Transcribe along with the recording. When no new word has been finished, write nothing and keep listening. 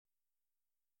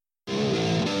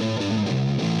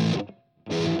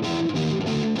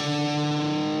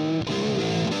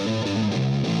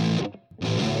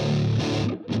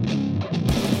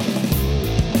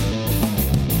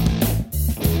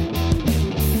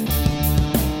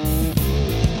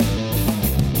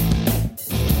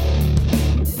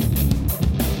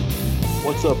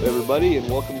What's up, everybody, and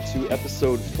welcome to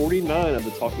episode 49 of the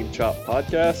Talking Chop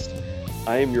podcast.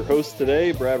 I am your host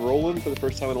today, Brad Rowland. For the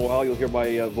first time in a while, you'll hear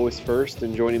my voice first,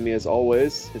 and joining me as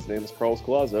always, his name is Carlos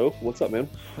Colazo. What's up, man?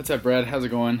 What's up, Brad? How's it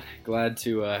going? Glad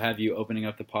to have you opening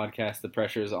up the podcast. The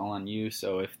pressure is all on you,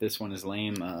 so if this one is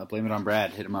lame, blame it on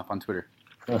Brad. Hit him up on Twitter.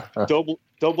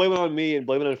 Don't blame it on me, and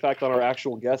blame it, in fact, on our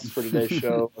actual guests for today's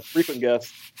show, a frequent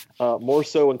guest, more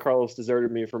so when Carlos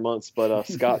deserted me for months, but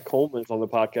Scott Coleman is on the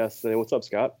podcast today. What's up,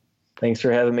 Scott? Thanks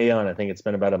for having me on. I think it's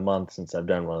been about a month since I've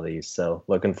done one of these, so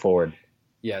looking forward.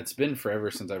 Yeah, it's been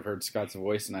forever since I've heard Scott's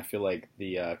voice, and I feel like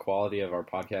the quality of our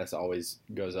podcast always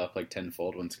goes up like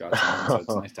tenfold when Scott's on, so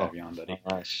it's nice to have you on, buddy.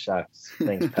 Shucks.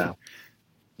 Thanks, pal.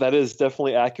 That is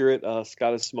definitely accurate.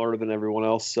 Scott is smarter than everyone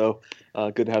else, so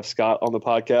good to have Scott on the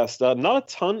podcast. Not a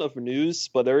ton of news,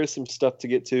 but there is some stuff to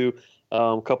get to.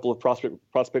 A couple of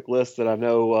prospect lists that I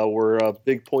know were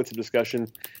big points of discussion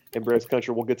in Braves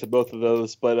country. We'll get to both of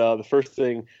those. But the first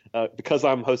thing, because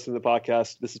I'm hosting the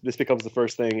podcast, this becomes the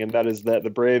first thing, and that is that the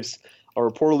Braves are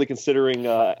reportedly considering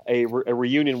a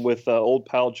reunion with old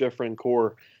pal Jeff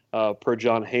Francoeur, per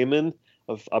John Heyman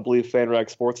of, I believe, FanRag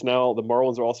Sports now. The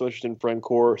Marlins are also interested in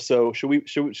Francoeur. So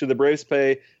should the Braves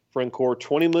pay Francoeur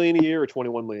 $20 million a year or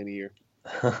 $21 million a year?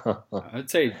 I'd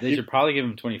say they should probably give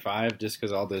him 25 just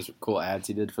because all those cool ads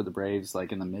he did for the Braves,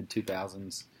 like in the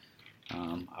mid-2000s.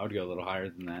 I would go a little higher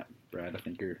than that, Brad. I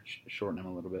think you're shorting him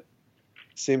a little bit.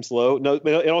 Seems low. No,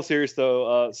 in all seriousness,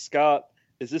 though, Scott,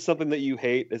 is this something that you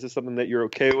hate? Is this something that you're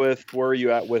okay with? Where are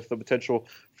you at with the potential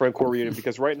Francoeur reunion?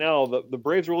 Because right now, the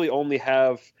Braves really only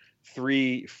have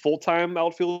 3 full-time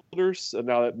outfielders, and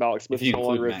now that Malik Smith is no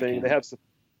longer a thing, they have some.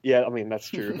 Yeah, I mean, that's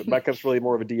true. Mackup's really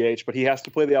more of a DH, but he has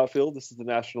to play the outfield. This is the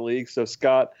National League. So,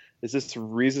 Scott, is this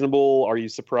reasonable? Are you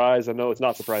surprised? I know it's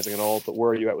not surprising at all, but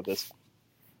where are you at with this?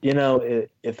 You know,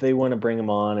 if they want to bring him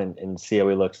on and see how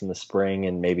he looks in the spring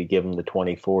and maybe give him the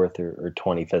 24th or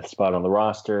 25th spot on the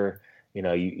roster, you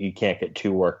know, you can't get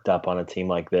too worked up on a team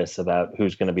like this about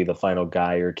who's going to be the final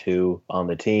guy or two on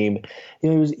the team. You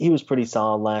know, he was pretty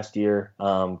solid last year.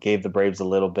 Gave the Braves a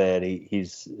little bit.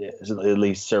 He's at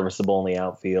least serviceable in the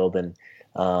outfield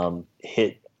and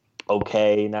hit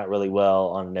okay, not really well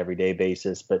on an everyday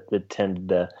basis, but tended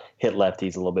to hit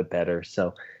lefties a little bit better.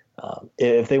 So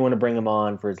if they want to bring him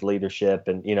on for his leadership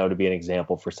and, you know, to be an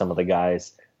example for some of the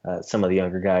guys, some of the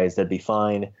younger guys, that'd be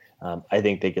fine. I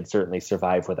think they could certainly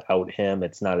survive without him.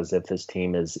 It's not as if this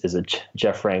team is a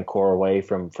Jeff Francoeur away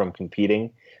from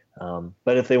competing.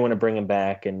 But if they want to bring him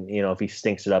back and, you know, if he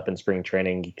stinks it up in spring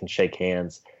training, he can shake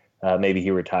hands. Maybe he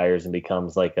retires and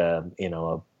becomes like a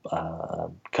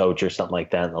coach or something like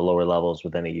that in the lower levels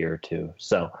within a year or two.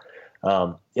 So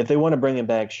if they want to bring him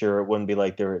back, sure, it wouldn't be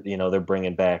like they're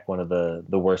bringing back one of the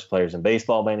worst players in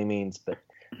baseball by any means. But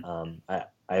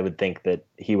I would think that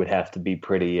he would have to be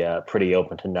pretty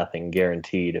open to nothing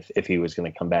guaranteed if he was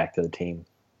going to come back to the team.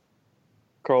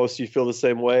 Carlos, you feel the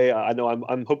same way? I know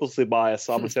I'm hopelessly biased,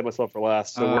 so I'm going to save myself for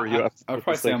last. So where are you at? I would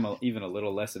probably say I'm even a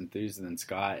little less enthused than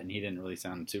Scott, and he didn't really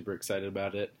sound super excited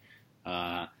about it.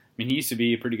 I mean, he used to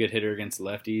be a pretty good hitter against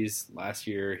lefties. Last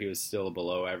year, he was still a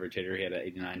below-average hitter. He had an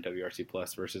 89 WRC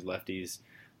plus versus lefties,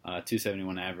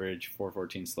 271 average,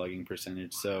 414 slugging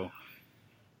percentage. So,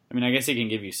 I mean, I guess he can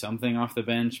give you something off the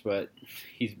bench, but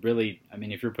he's really, I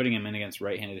mean, if you're putting him in against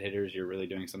right-handed hitters, you're really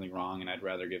doing something wrong, and I'd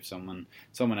rather give someone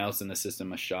else in the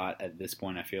system a shot at this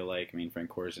point, I feel like. I mean,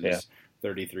 Francoeur's in his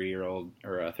 33-year-old,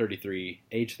 or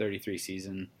age 33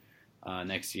 season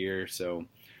next year. So,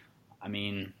 I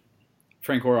mean,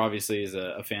 Francoeur obviously is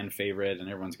a fan favorite, and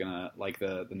everyone's going to like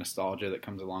the nostalgia that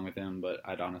comes along with him, but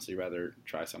I'd honestly rather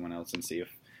try someone else and see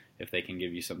if they can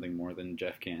give you something more than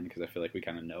Jeff can, because I feel like we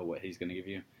kind of know what he's going to give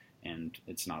you. And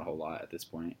it's not a whole lot at this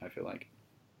point, I feel like.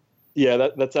 Yeah,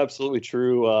 that's absolutely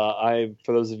true.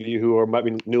 For those of you who might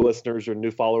be new listeners or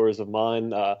new followers of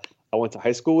mine, I went to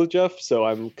high school with Jeff, so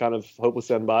I'm kind of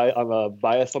hopelessly I'm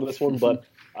biased on this one. But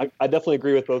I definitely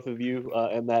agree with both of you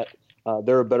in that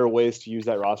there are better ways to use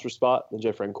that roster spot than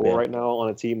Jeff Francoeur right now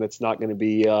on a team that's not going to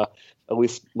be at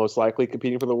least most likely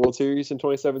competing for the World Series in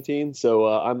 2017. So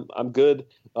I'm good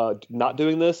not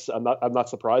doing this. I'm not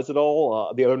surprised at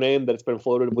all. The other name that's been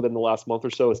floated within the last month or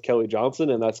so is Kelly Johnson,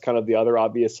 and that's kind of the other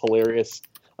obvious hilarious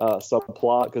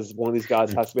subplot because one of these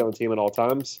guys has to be on the team at all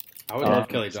times. I would love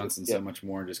Kelly Johnson so much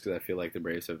more just because I feel like the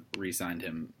Braves have re-signed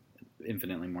him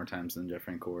infinitely more times than Jeff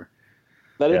Francoeur.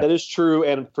 That is true,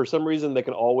 and for some reason they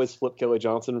can always flip Kelly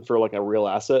Johnson for like a real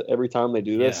asset every time they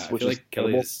do this. I feel like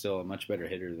Kelly is still a much better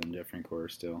hitter than Jeff Francoeur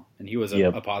still, and he was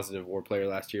a positive WAR player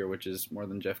last year, which is more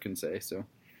than Jeff can say. So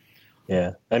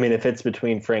Yeah. I mean, if it's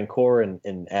between Frank Gore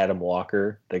and Adam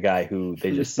Walker, the guy who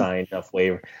they just signed off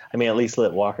waiver, I mean, at least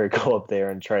let Walker go up there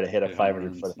and try to hit a Hit home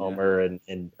 500-foot runs, homer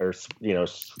and or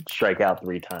strike out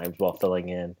 3 times while filling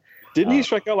in. Didn't he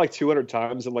strike out like 200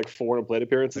 times in like 400 plate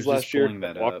appearances last year? Pulling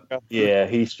that up. Yeah,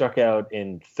 he struck out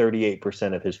in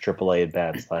 38% of his AAA at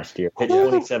bats last year. Hit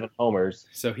 27 homers.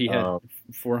 So he had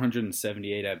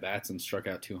 478 at bats and struck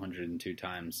out 202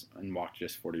 times and walked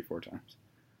just 44 times.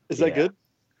 Is that good?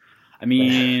 I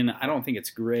mean, I don't think it's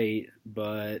great,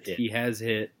 but he has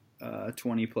hit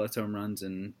 20 plus home runs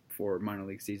in 4 minor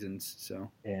league seasons.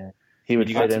 So he would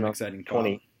fit in exciting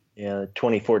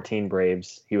 2014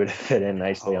 Braves. He would fit in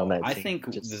nicely on that team. I think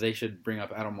they should bring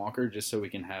up Adam Walker just so we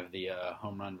can have the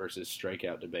home run versus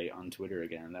strikeout debate on Twitter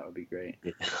again. That would be great.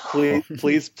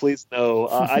 Please no.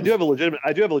 I do have a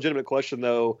legitimate question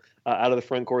though, out of the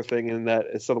Frank Gore thing, and that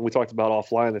it's something we talked about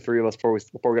offline, the three of us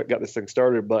before we got this thing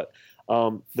started. But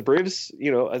the Braves,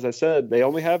 as I said, they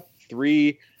only have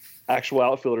 3 actual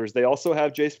outfielders. They also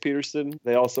have Jace Peterson.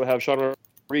 They also have Sean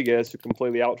Rodriguez, who can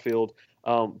play the outfield.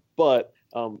 But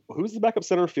who's the backup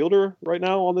center fielder right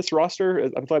now on this roster? I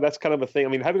feel like that's kind of a thing. I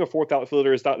mean, having a 4th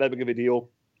outfielder is not that big of a deal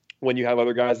when you have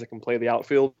other guys that can play the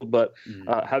outfield, but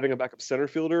having a backup center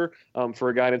fielder for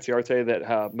a guy in Inciarte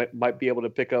that might be able to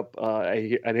pick up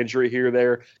an injury here or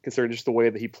there, considering just the way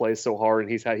that he plays so hard,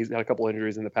 and he's had a couple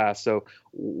injuries in the past. So,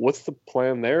 what's the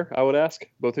plan there? I would ask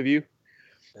both of you.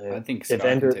 I think Scott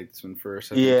can take this one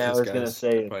first. I was going to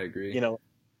say, I agree.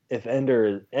 If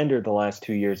Ender the last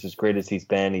 2 years, as great as he's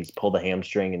been, he's pulled a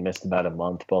hamstring and missed about a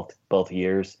month both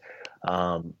years.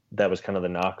 That was kind of the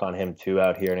knock on him too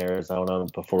out here in Arizona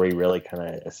before he really kind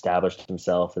of established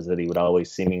himself, is that he would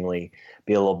always seemingly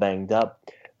be a little banged up.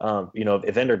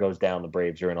 If Ender goes down, the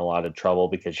Braves are in a lot of trouble,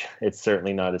 because it's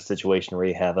certainly not a situation where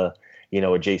you have a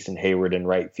Jason Hayward in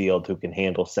right field who can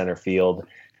handle center field.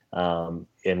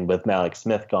 And with Malik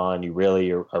Smith gone, you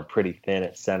really are pretty thin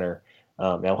at center.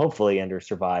 Now, hopefully, Ender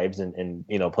survives and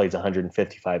plays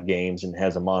 155 games and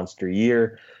has a monster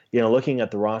year. Looking at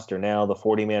the roster now, the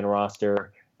 40-man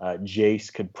roster,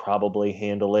 Jace could probably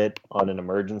handle it on an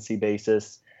emergency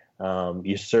basis.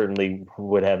 You certainly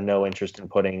would have no interest in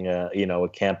putting, a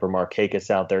Kemp or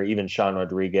Markakis out there. Even Sean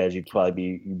Rodriguez, you'd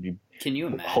probably be. Can you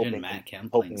imagine Matt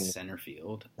Kemp playing center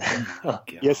field? Oh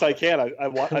yes, I can.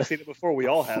 I've seen it before. We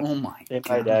all have. Oh my God.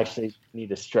 They might actually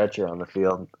need a stretcher on the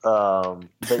field.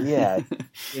 But yeah,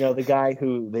 the guy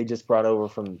who they just brought over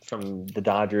from the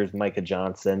Dodgers, Micah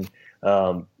Johnson,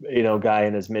 guy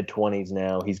in his mid-20s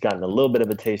now. He's gotten a little bit of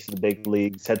a taste of the big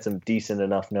leagues, had some decent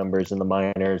enough numbers in the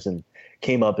minors, and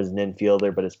came up as an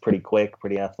infielder, but is pretty quick,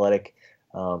 pretty athletic.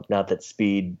 Not that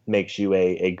speed makes you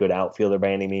a good outfielder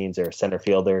by any means, or a center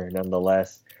fielder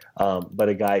nonetheless, but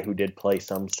a guy who did play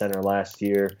some center last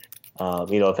year.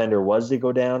 If Ender was to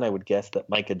go down, I would guess that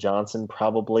Micah Johnson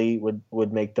probably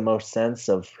would make the most sense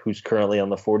of who's currently on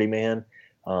the 40-man.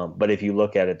 But if you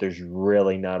look at it, there's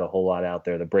really not a whole lot out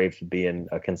there. The Braves would be in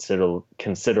a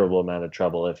considerable amount of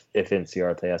trouble if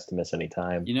Inciarte has to miss any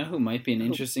time. You know who might be an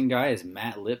interesting guy is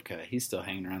Matt Lipka. He's still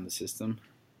hanging around the system.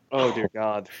 Oh, dear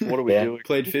God. What are we doing?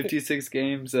 Played 56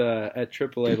 games at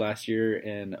AAA last year,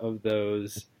 and of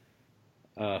those,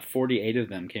 48 of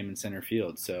them came in center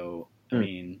field. So, I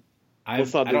mean, I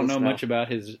don't know much about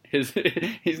his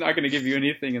he's not going to give you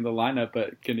anything in the lineup,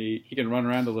 but he can run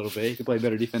around a little bit. He can play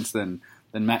better defense than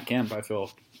Matt Kemp. I feel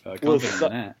confident in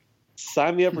that.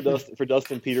 Sign me up for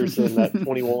Dustin Peterson at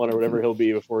 21 or whatever he'll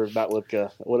be before Matt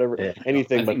Lipka,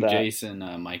 anything but that. I think Jace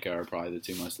and Micah are probably the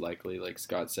 2 most likely, like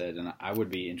Scott said, and I would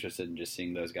be interested in just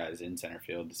seeing those guys in center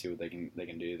field to see what they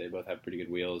can do. They both have pretty good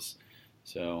wheels,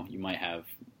 so you might have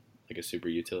like a super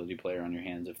utility player on your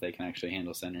hands if they can actually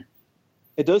handle center.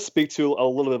 It does speak to a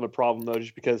little bit of a problem, though,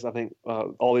 just because I think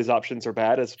all these options are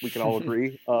bad, as we can all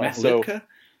agree. Matt Lipka?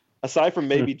 Aside from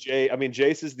maybe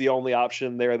Jace is the only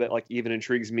option there that even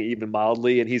intrigues me even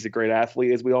mildly, and he's a great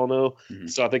athlete, as we all know. Mm-hmm.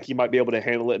 So I think he might be able to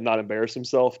handle it and not embarrass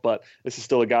himself. But this is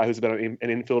still a guy who's been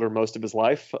an infielder most of his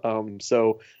life.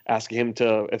 So asking him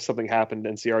to, if something happened,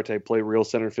 Inciarte play real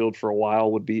center field for a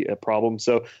while would be a problem.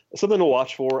 So something to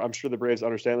watch for. I'm sure the Braves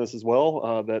understand this as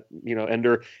well. That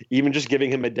Ender, even just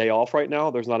giving him a day off right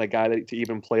now, there's not a guy to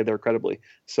even play there credibly.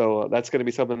 So that's going to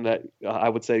be something that I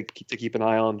would say to keep an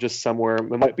eye on, just somewhere. It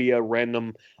might be a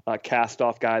random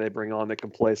cast-off guy they bring on that can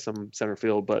play some center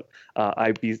field, but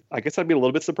I guess I'd be a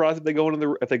little bit surprised if they go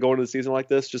into the season like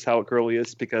this, just how it currently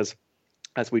is, because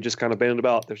as we just kind of banded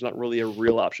about, there's not really a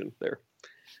real option there.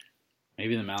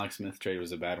 Maybe the Malik Smith trade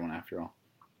was a bad one after all.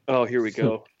 Oh, here we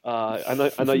go. I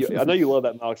know you love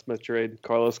that Malik Smith trade,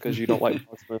 Carlos, because you don't like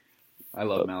Malik Smith. I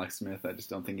love Malik Smith. I just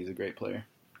don't think he's a great player.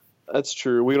 That's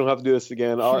true. We don't have to do this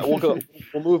again. All right,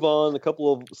 we'll move on. A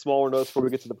couple of smaller notes before we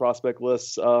get to the prospect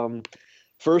list.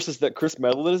 First is that Chris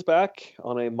Medlin is back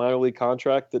on a minor league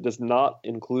contract that does not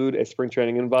include a spring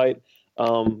training invite.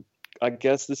 I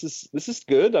guess this is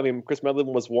good. I mean, Chris Medlin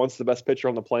was once the best pitcher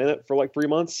on the planet for like 3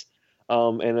 months.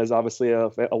 And is obviously a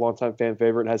longtime fan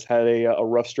favorite, has had a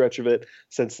rough stretch of it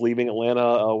since leaving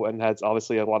Atlanta, and has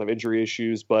obviously a lot of injury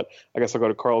issues. But I guess I'll go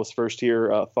to Carlos first here.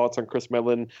 Thoughts on Chris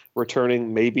Medlin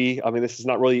returning? Maybe. I mean, this is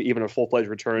not really even a full-fledged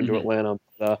return to Atlanta.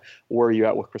 Where are you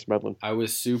at with Chris Medlin? I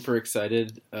was super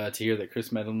excited to hear that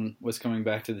Chris Medlin was coming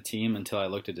back to the team until I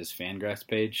looked at his Fangraphs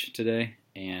page today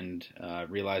and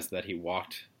realized that he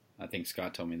walked. I think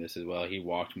Scott told me this as well. He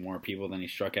walked more people than he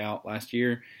struck out last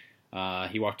year.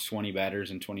 He walked 20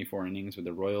 batters in 24 innings with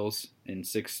the Royals in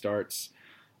 6 starts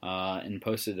and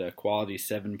posted a quality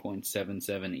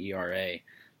 7.77 ERA.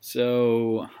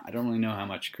 So I don't really know how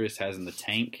much Chris has in the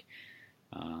tank.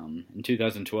 In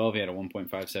 2012, he had a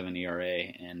 1.57 ERA,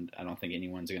 and I don't think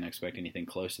anyone's going to expect anything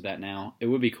close to that now. It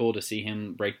would be cool to see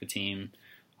him break the team.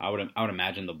 I would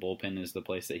imagine the bullpen is the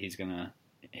place that he's going to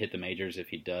hit the majors if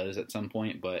he does at some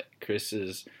point, but Chris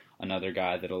is another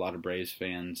guy that a lot of Braves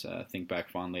fans think back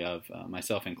fondly of,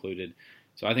 myself included.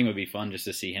 So I think it would be fun just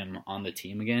to see him on the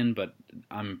team again, but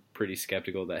I'm pretty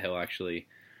skeptical that he'll actually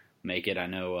make it. I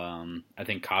know, I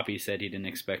think Copy said he didn't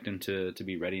expect him to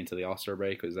be ready until the All-Star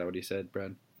break. Was that what he said,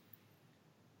 Brad?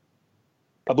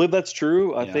 I believe that's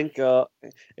true. I think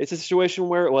it's a situation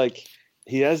where like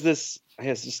he has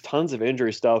just tons of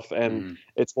injury stuff, and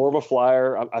it's more of a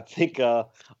flyer. I think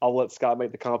I'll let Scott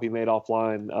make the comp he made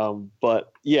offline.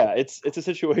 But yeah, it's a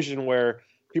situation where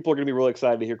people are going to be really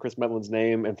excited to hear Chris Medlin's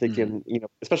name and thinking,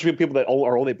 especially people that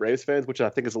are only Braves fans, which I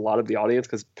think is a lot of the audience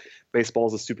because baseball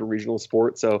is a super regional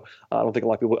sport. So I don't think a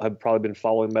lot of people have probably been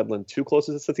following Medlin too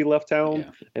closely since he left town.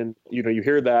 Yeah. And, you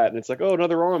hear that and it's like, oh,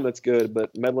 another arm. That's good.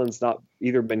 But Medlin's not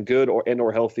either been good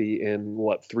or healthy in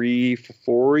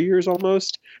 3-4 years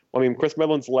almost. I mean, Chris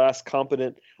Medlin's last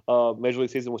competent Major League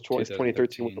season was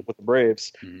 2013 with the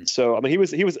Braves. So, I mean, he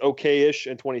was okay-ish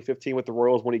in 2015 with the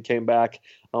Royals when he came back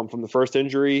from the first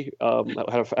injury. Had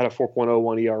a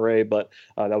 4.01 ERA, but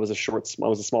that was a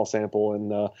small sample.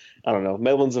 And I don't know.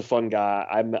 Medlin's a fun guy.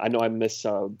 I know I miss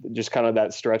just kind of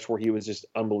that stretch where he was just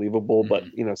unbelievable. But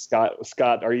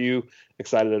Scott, are you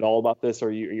excited at all about this, or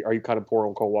are you kind of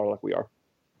pouring cold water like we are?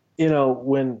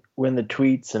 When the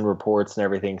tweets and reports and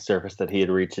everything surfaced that he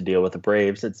had reached a deal with the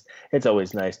Braves, it's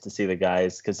always nice to see the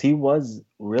guys, because he was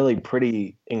really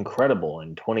pretty incredible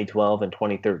in 2012 and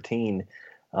 2013.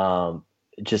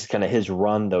 Just kind of his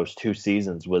run those 2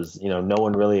 seasons was, no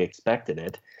one really expected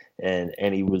it,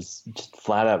 and he was just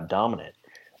flat out dominant.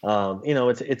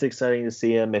 It's exciting to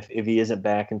see him. If he isn't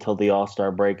back until the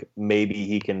All-Star break, maybe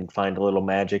he can find a little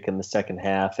magic in the second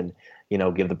half and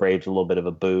give the Braves a little bit of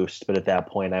a boost. But at that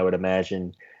point, I would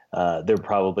imagine they're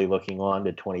probably looking on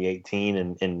to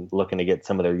 2018 and looking to get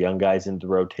some of their young guys into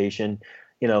rotation.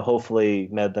 Hopefully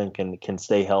Medlin can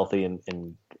stay healthy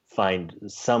and find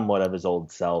somewhat of his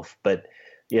old self. But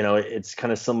it's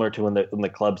kind of similar to when the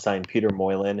club signed Peter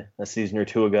Moylan a season or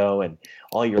 2 ago, and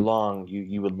all year long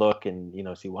you would look and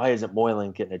see, why isn't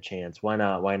Moylan getting a chance? Why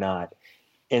not?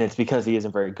 And it's because he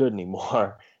isn't very good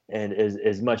anymore. And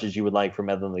as much as you would like for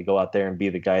Medlin to go out there and be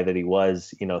the guy that he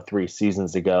was, 3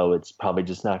 seasons ago, it's probably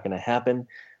just not going to happen.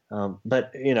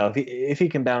 But if he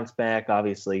can bounce back,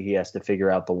 obviously he has to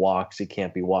figure out the walks. He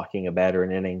can't be walking a batter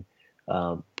an inning.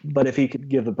 But if he could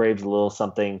give the Braves a little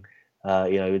something,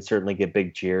 he would certainly get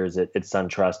big cheers at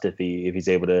SunTrust if he's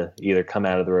able to either come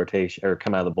out of the rotation or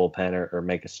come out of the bullpen or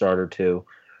make a start or 2.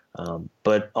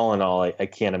 But all in all, I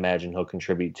can't imagine he'll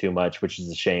contribute too much, which is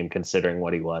a shame considering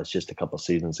what he was just a couple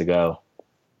seasons ago.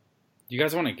 Do you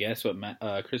guys want to guess what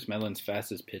Chris Medlin's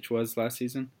fastest pitch was last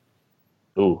season?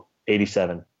 Ooh,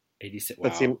 87.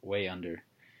 87. Wow, way under.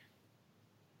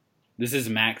 This is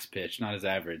max pitch, not his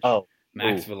average. Oh,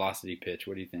 max velocity pitch.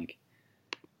 What do you think?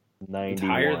 91. It's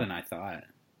higher than I thought.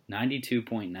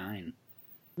 92.9.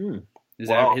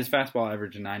 His fastball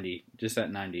average 90, just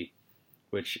at 90.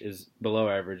 Which is below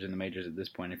average in the majors at this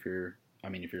point if you're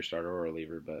a starter or a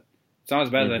reliever, but it's not as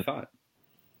bad as I thought.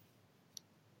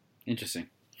 Interesting.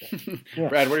 Yeah.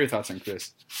 Brad, what are your thoughts on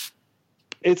Chris?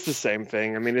 It's the same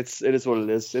thing. I mean, it is what it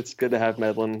is. It's good to have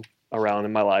Medlin around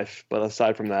in my life, but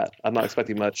aside from that, I'm not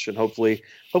expecting much, and hopefully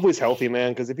he's healthy,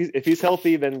 man, because if he's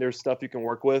healthy, then there's stuff you can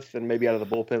work with, and maybe out of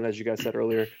the bullpen, as you guys said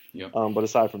earlier. Yep. But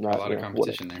aside from that, a lot of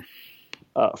competition there.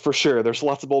 For sure. There's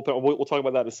lots of bullpen. We'll talk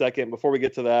about that in a second. Before we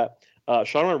get to that,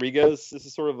 Sean Rodriguez, this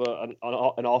is sort of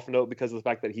an off note because of the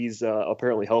fact that he's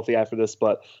apparently healthy after this,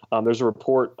 but there's a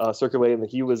report circulating that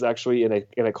he was actually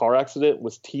in a car accident,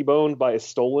 was T-boned by a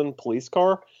stolen police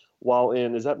car while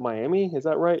is that Miami? Is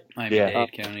that right?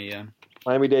 Miami-Dade County, yeah.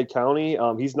 Miami-Dade County.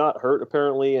 He's not hurt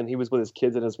apparently, and he was with his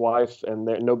kids and his wife, and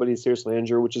nobody's seriously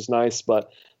injured, which is nice.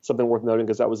 But something worth noting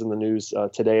because that was in the news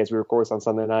today as we record this on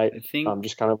Sunday night. I think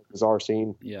just kind of a bizarre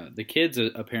scene. Yeah, the kids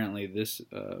apparently this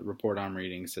report I'm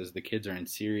reading says the kids are in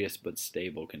serious but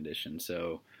stable condition.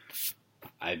 So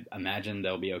I imagine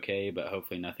they'll be okay, but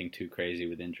hopefully nothing too crazy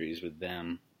with injuries with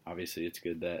them. Obviously, it's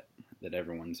good that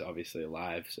everyone's obviously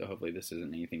alive, so hopefully this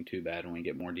isn't anything too bad when we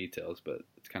get more details, but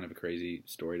it's kind of a crazy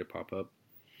story to pop up.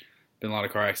 Been a lot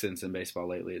of car accidents in baseball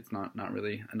lately. It's not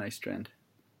really a nice trend.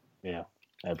 Yeah,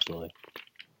 absolutely.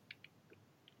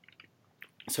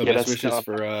 So best wishes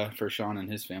for Sean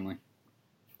and his family.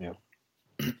 Yeah.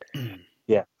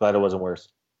 Yeah, glad it wasn't worse.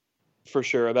 For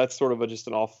sure. That's sort of just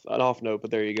an off note,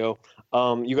 but there you go.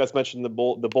 You guys mentioned the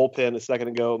bullpen a second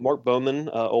ago. Mark Bowman,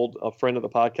 a friend of the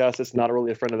podcast. It's not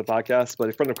really a friend of the podcast, but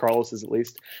a friend of Carlos's at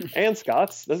least, and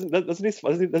Scott's. Doesn't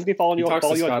he follow you? He talks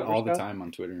to Scott on all the time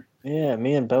on Twitter. Yeah,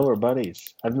 me and Bill are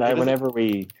buddies. Whenever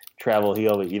we travel, he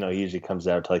always, he usually comes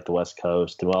out to like the West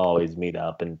Coast, and we'll always meet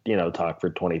up and talk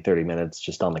for 20-30 minutes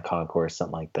just on the concourse,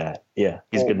 something like that. Yeah,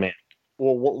 he's a good man.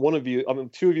 Well, one of you,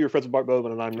 two of you are friends with Mark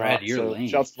Bowman, and I'm not. So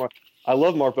shouts to Mark. I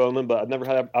love Mark Bowman, but I've never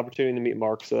had an opportunity to meet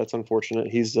Mark, so that's unfortunate.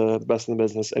 He's the best in the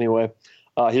business. Anyway,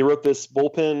 he wrote this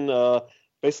bullpen,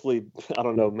 basically, I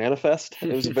don't know, manifest.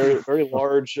 It was a very, very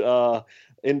large,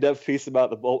 in-depth piece about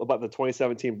the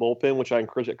 2017 bullpen, which I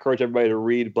encourage everybody to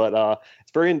read. But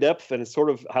it's very in-depth, and it sort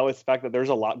of highlights the fact that there's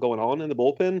a lot going on in the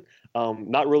bullpen.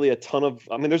 Not really a ton of.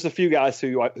 I mean, there's a few guys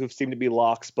who seem to be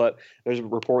locks, but there's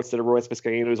reports that Royce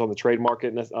Vizcaíno is on the trade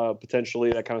market,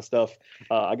 potentially, that kind of stuff.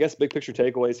 I guess big picture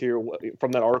takeaways here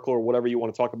from that article, or whatever you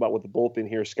want to talk about with the bullpen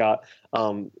here, Scott.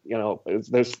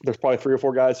 There's probably 3 or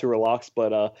 4 guys who are locks,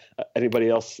 but anybody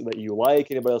else that you like,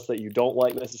 anybody else that you don't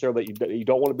like necessarily, that you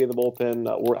don't want to be in the bullpen,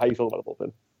 or how you feel about the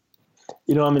bullpen?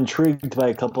 I'm intrigued by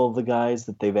a couple of the guys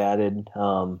that they've added,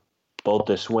 both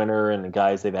this winter and the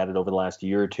guys they've added over the last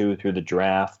year or two through the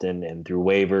draft and through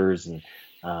waivers, and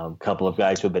a couple of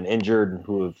guys who have been injured and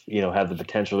who have the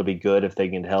potential to be good if they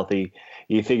get healthy.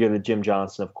 You figure that Jim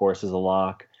Johnson, of course, is a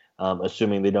lock,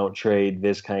 assuming they don't trade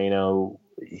Vizcaíno,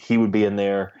 he would be in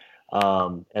there.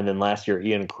 And then last year,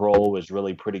 Ian Kroll was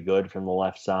really pretty good from the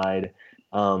left side.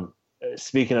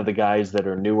 Speaking of the guys that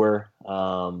are newer,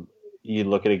 you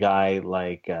look at a guy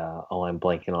like, I'm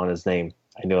blanking on his name.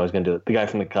 I knew I was going to do it. The guy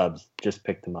from the Cubs, just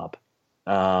picked him up.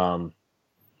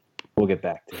 We'll get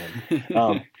back to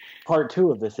him. Part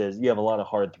 2 of this is you have a lot of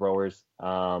hard throwers.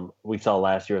 We saw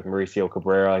last year with Mauricio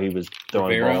Cabrera, he was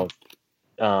throwing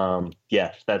balls.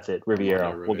 Yes, that's it.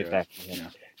 Riviera. We'll get back to him.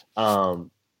 Yeah.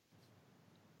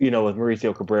 With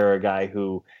Mauricio Cabrera, a guy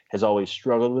who has always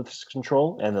struggled with his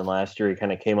control, and then last year he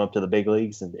kind of came up to the big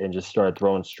leagues and just started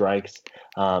throwing strikes.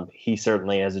 He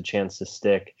certainly has a chance to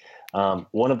stick.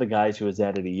 One of the guys who was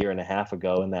added a year and a half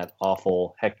ago in that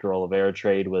awful Hector Olivera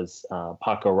trade was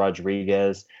Paco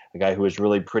Rodriguez, a guy who was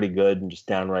really pretty good and just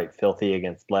downright filthy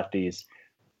against lefties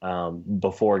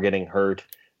before getting hurt.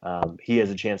 He has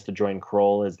a chance to join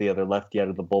Kroll as the other lefty out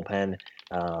of the bullpen.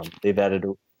 They've added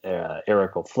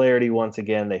Eric O'Flaherty once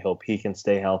again. They hope he can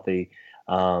stay healthy.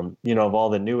 Of all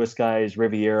the newest guys,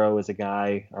 Riviero is a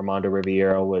guy. Armando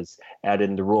Riviero was added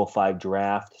in the Rule 5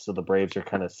 draft, so the Braves are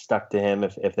kind of stuck to him.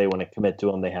 If they want to commit to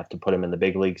him, they have to put him in the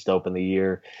big leagues to open the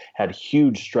year. Had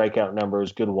huge strikeout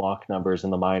numbers, good walk numbers in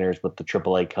the minors with the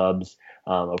AAA Cubs.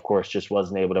 Of course, just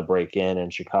wasn't able to break in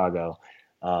Chicago.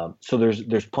 So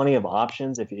there's plenty of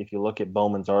options. If you look at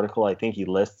Bowman's article, I think he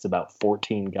lists about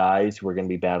 14 guys who are going to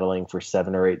be battling for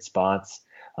 7 or 8 spots.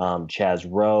 Chaz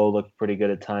Rowe looked pretty good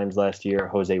at times last year.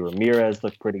 Jose Ramirez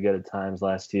looked pretty good at times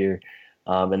last year.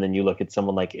 And then you look at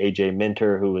someone like AJ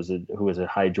Minter, who was a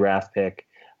high draft pick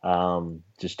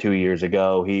just 2 years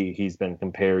ago. He's been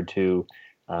compared to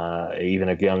even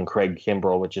a young Craig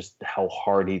Kimbrell with just how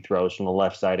hard he throws from the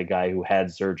left side, a guy who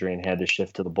had surgery and had to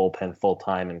shift to the bullpen full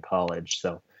time in college.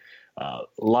 So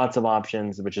lots of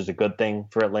options, which is a good thing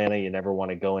for Atlanta. You never want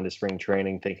to go into spring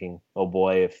training thinking, oh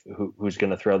boy, who's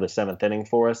going to throw the 7th inning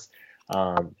for us?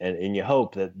 And you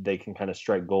hope that they can kind of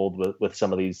strike gold with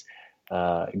some of these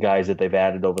guys that they've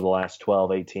added over the last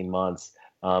 12, 18 months,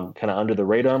 kind of under the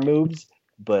radar moves,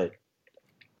 but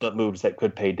moves that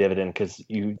could pay dividend because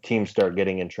teams start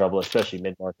getting in trouble, especially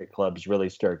mid-market clubs really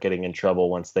start getting in trouble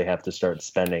once they have to start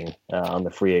spending on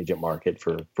the free agent market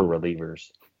for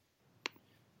relievers.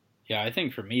 Yeah, I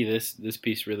think for me, this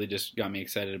piece really just got me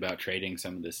excited about trading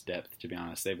some of this depth, to be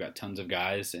honest. They've got tons of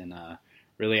guys, and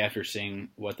really after seeing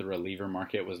what the reliever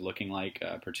market was looking like,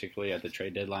 particularly at the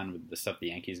trade deadline with the stuff the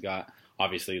Yankees got,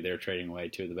 obviously they're trading away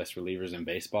two of the best relievers in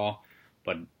baseball,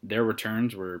 but their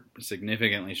returns were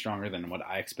significantly stronger than what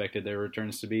I expected their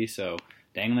returns to be. So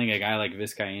dangling a guy like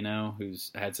Vizcaíno,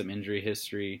 who's had some injury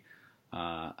history,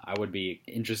 I would be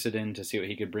interested in to see what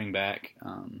he could bring back,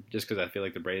 just because I feel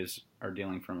like the Braves are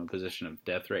dealing from a position of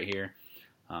depth right here.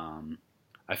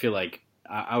 I feel like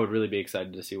I would really be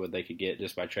excited to see what they could get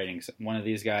just by trading one of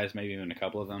these guys, maybe even a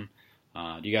couple of them.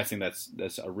 Do you guys think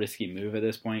that's a risky move at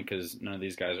this point because none of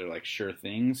these guys are like sure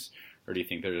things, or do you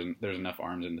think there's enough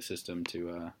arms in the system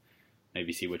to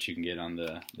maybe see what you can get on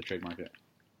the trade market?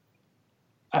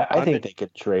 I think they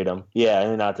could trade him. Yeah,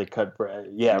 and not to cut.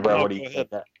 Yeah, Brad, what do you think?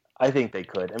 I think they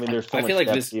could. I mean, there's so much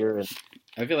depth here. And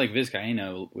I feel like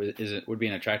Vizcaíno would be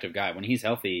an attractive guy. When he's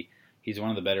healthy, he's one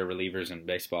of the better relievers in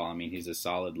baseball. I mean, he's a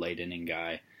solid late-inning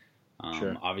guy.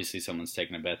 Sure. Obviously, someone's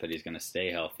taking a bet that he's going to stay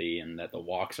healthy and that the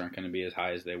walks aren't going to be as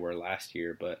high as they were last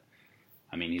year. But,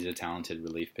 I mean, he's a talented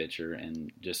relief pitcher,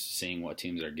 and just seeing what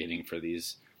teams are getting for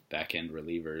these back-end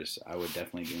relievers, I would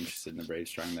definitely be interested in the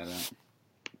Braves trying that out.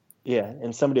 Yeah,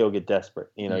 and somebody will get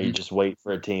desperate. You know, you just wait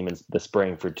for a team in the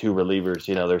spring for two relievers.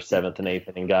 You know, they're seventh and eighth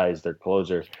inning guys. Their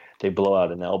closer, they blow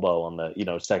out an elbow on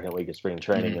the second week of spring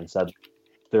training, and suddenly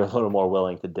they're a little more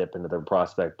willing to dip into their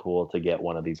prospect pool to get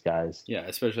one of these guys. Yeah,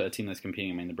 especially a team that's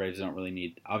competing. I mean, the Braves don't really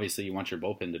need. Obviously, you want your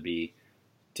bullpen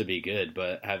to be good,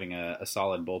 but having a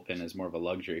solid bullpen is more of a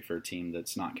luxury for a team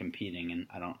that's not competing. And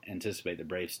I don't anticipate the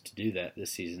Braves to do that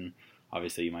this season.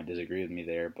 Obviously, you might disagree with me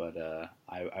there, but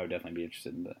I would definitely be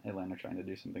interested in Atlanta trying to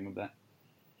do something with that.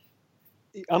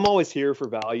 I'm always here for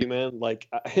value, man. Like,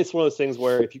 it's one of those things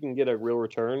where if you can get a real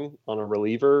return on a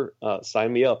reliever,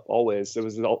 sign me up. Always. It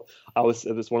was one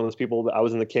of those people that I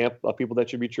was in the camp of people that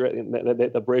should be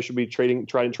the Braves should be trying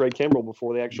to trade Kimbrel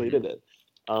before they actually did it.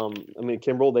 I mean,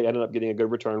 Kimbrel, they ended up getting a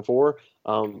good return for,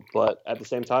 but at the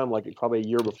same time, like probably a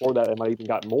year before that, they might even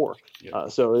gotten more.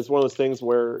 Yep. So it's one of those things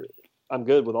where I'm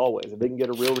good with always. If they can get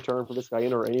a real return for this guy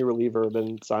or any reliever,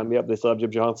 then sign me up. They still have Jim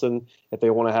Johnson. If they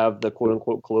want to have the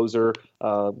quote-unquote closer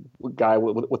guy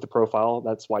with the profile,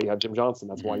 that's why you have Jim Johnson.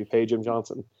 That's why you pay Jim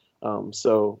Johnson.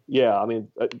 So, yeah, I mean,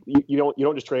 you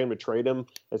don't just trade him to trade him.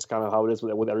 It's kind of how it is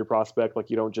with every prospect. Like,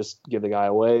 you don't just give the guy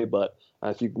away. But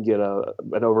if you can get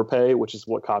an overpay, which is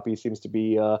what Copy seems to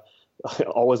be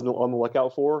always on the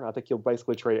lookout for, I think he'll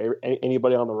basically trade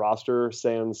anybody on the roster,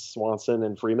 sans Swanson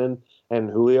and Freeman and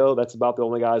Julio. That's about the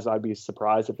only guys I'd be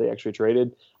surprised if they actually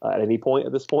traded at any point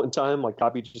at this point in time. Like,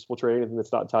 Copy just will trade anything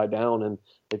that's not tied down, and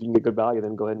if you can get good value,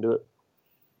 then go ahead and do it.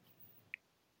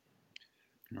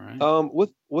 All right.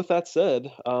 With that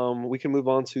said, we can move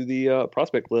on to the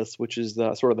prospect list, which is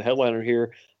sort of the headliner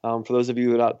here. For those of you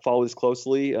who do not follow this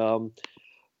closely,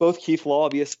 both Keith Law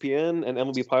of ESPN and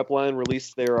MLB Pipeline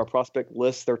released their prospect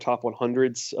list, their top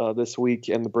 100s this week,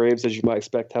 and the Braves, as you might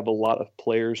expect, have a lot of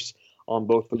players on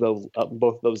both of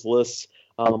those lists.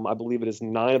 I believe it is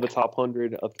 9 of the top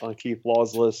 100 on Keith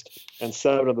Law's list and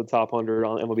 7 of the top 100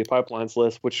 on MLB Pipeline's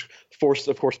list, which forced,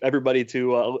 of course, everybody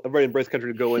in Braves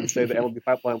country to go in and say that MLB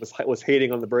Pipeline was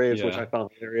hating on the Braves, which I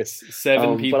found hilarious.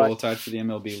 7 people attached to the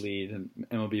MLB lead, and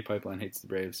MLB Pipeline hates the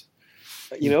Braves.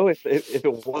 If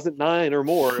it wasn't 9 or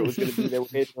more, it was going to be they were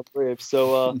hating on the Braves.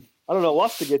 So I don't know,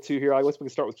 lots to get to here. I guess we can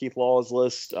start with Keith Law's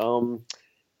list.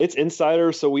 It's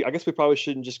insider, so I guess we probably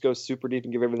shouldn't just go super deep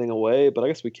and give everything away, but I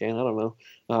guess we can. I don't know.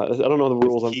 I don't know the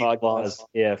rules on podcasts.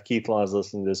 Yeah, if Keith Law is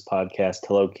listening to this podcast,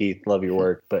 hello, Keith. Love your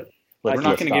work, but we're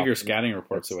not going to give your scouting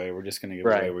reports away. We're just going to give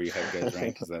away where you have guys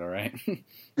ranked. Is that all right?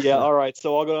 Yeah, all right.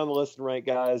 So I'll go down the list and rank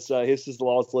guys. This is the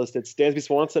Law's list. It's Dansby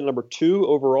Swanson, number 2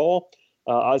 overall.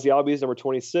 Ozzie Albies, number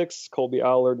 26. Colby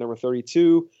Allard, number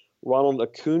 32. Ronald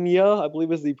Acuna, I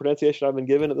believe is the pronunciation I've been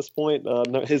given at this point.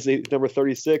 His number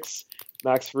 36.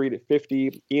 Max Fried at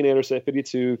 50, Ian Anderson at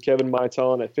 52, Kevin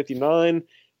Maiton at 59,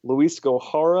 Luis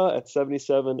Gohara at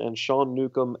 77, and Sean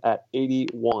Newcomb at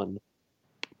 81.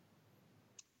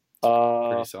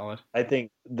 Pretty solid. I think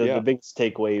the biggest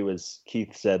takeaway was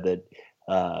Keith said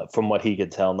that from what he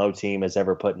could tell, no team has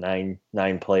ever put nine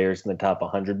players in the top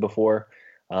 100 before.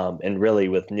 And really,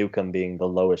 with Newcomb being the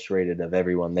lowest rated of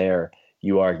everyone there,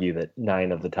 you argue that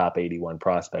 9 of the top 81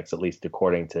 prospects, at least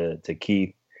according to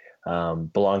Keith,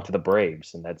 belong to the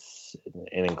Braves, and that's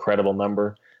an incredible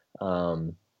number.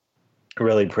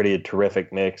 Really pretty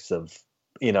terrific mix of,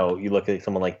 you look at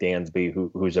someone like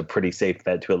Dansby, who's a pretty safe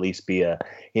bet to at least be a,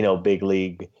 big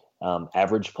league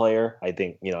average player. I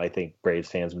think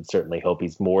Braves fans would certainly hope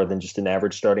he's more than just an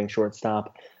average starting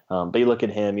shortstop. But you look at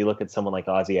him, you look at someone like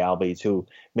Ozzie Albies, who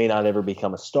may not ever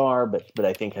become a star, but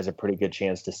I think has a pretty good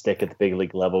chance to stick at the big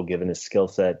league level given his skill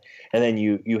set. And then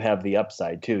you have the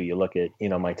upside too. You look at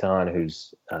Maitan,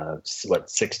 who's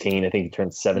 16. I think he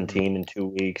turned 17 in 2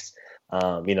 weeks.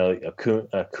 Acuna.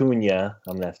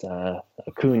 I'm gonna have to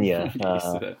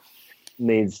Acuna.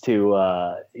 Needs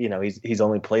to, he's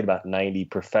only played about 90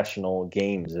 professional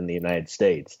games in the United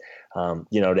States.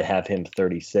 To have him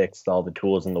 36, all the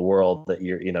tools in the world that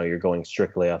you're going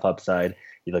strictly off upside.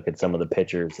 You look at some of the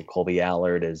pitchers. Colby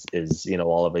Allard is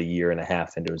all of a year and a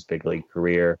half into his big league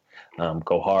career.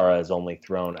 Gohara has only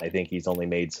thrown, I think he's only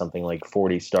made something like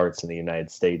 40 starts in the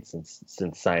United States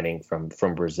since signing from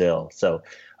Brazil. So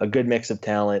a good mix of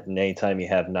talent, and anytime you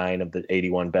have 9 of the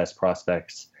 81 best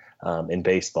prospects in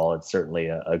baseball, it's certainly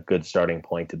a good starting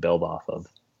point to build off of.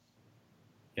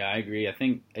 Yeah, I agree. I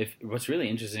think what's really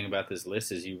interesting about this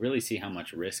list is you really see how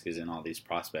much risk is in all these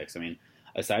prospects. I mean,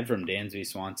 aside from Dansby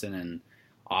Swanson and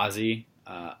Ozzie,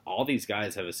 all these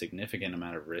guys have a significant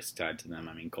amount of risk tied to them.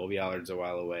 I mean, Colby Allard's a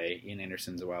while away. Ian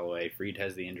Anderson's a while away. Fried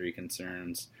has the injury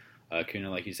concerns.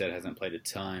 Kuna, like you said, hasn't played a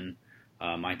ton.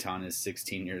 Maitan is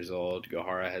 16 years old.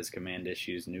 Gohara has command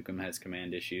issues. Newcomb has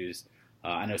command issues.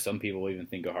 I know some people even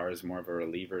think Gohara is more of a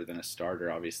reliever than a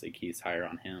starter. Obviously, Keith's higher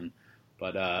on him.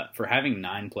 But for having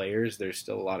 9 players, there's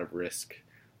still a lot of risk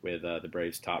with the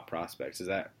Braves' top prospects. Is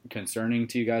that concerning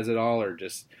to you guys at all, or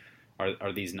just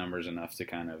are these numbers enough to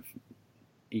kind of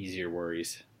ease your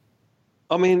worries?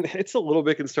 I mean, it's a little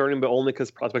bit concerning, but only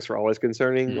because prospects are always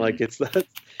concerning. Mm-hmm. Like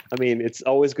it's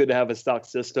always good to have a stock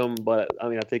system, but I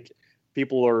mean, I think a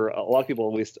lot of people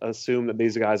at least assume that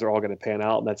these guys are all going to pan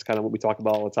out. And that's kind of what we talk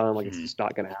about all the time. Like, it's just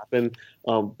not going to happen.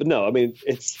 But no, I mean,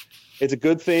 it's a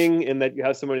good thing in that you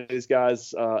have so many of these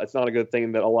guys. It's not a good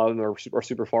thing that a lot of them are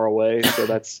super far away. So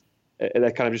that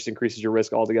kind of just increases your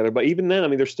risk altogether. But even then, I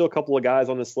mean, there's still a couple of guys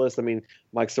on this list. I mean,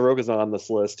 Mike Soroka's not on this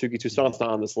list. Tuki Toussaint's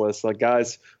not on this list. Like,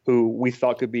 guys who we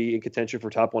thought could be in contention for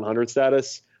top 100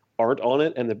 status aren't on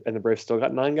it, and the Braves still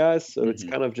got 9 guys. So it's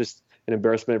kind of just an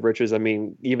embarrassment of riches. I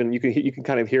mean, even you can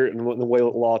kind of hear it in the way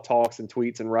Law talks and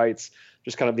tweets and writes,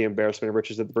 just kind of the embarrassment of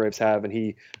riches that the Braves have. And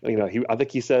I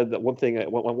think he said that one thing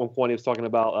at one point he was talking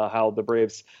about how the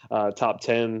Braves top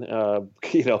 10,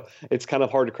 it's kind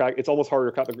of hard to crack. It's almost harder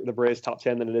to crack the Braves top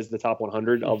 10 than it is the top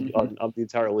 100 of the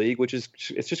entire league, which is,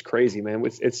 it's just crazy, man.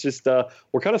 It's just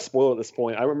we're kind of spoiled at this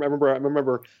point. I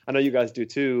remember. I know you guys do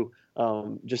too.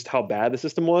 Just how bad the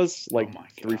system was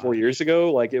 3-4 years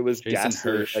ago. Like, it was Jason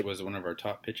ghastly. Hirsch was one of our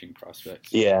top pitching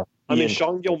prospects. Yeah. I mean,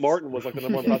 Sean Gilmartin was like the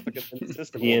number one prospect in the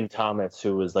system. Ian Thomas,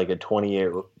 who was like a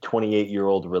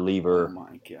 28-year-old reliever,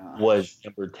 was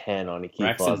number 10 on a key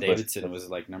Braxton Davidson was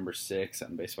like number 6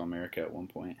 on Baseball America at one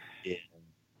point. Yeah,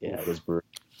 it was brutal.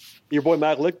 Your boy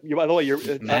Matt Lick. By the way, your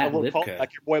boy Matt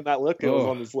Lipka was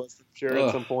on this list, I'm sure,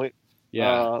 at some point.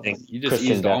 Yeah, you just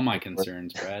eased all my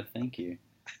concerns, Brad. Thank you.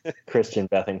 Christian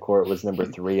Bethancourt was number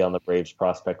 3 on the Braves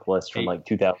prospect list from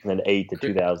 2008 to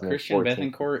 2014. Christian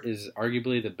Bethancourt is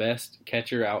arguably the best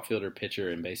catcher, outfielder,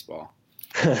 pitcher in baseball.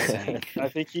 I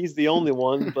think he's the only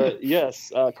one, but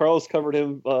yes, Carlos covered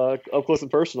him up close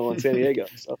and personal in San Diego,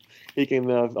 so he can,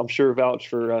 I'm sure, vouch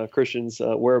for Christian's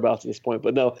whereabouts at this point.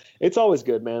 But no, it's always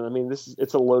good, man. I mean,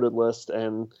 it's a loaded list,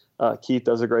 and Keith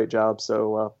does a great job.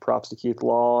 So props to Keith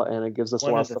Law, and it gives us a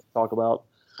lot of stuff to talk about.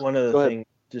 One of the things,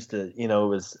 just to, it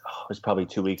was probably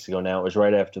 2 weeks ago now. It was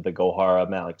right after the Gohara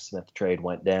Malik Smith trade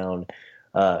went down.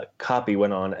 Copy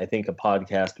went on, I think, a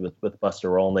podcast with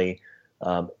Buster Olney.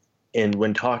 And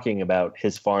when talking about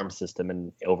his farm system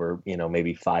and over,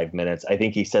 maybe 5 minutes, I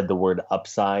think he said the word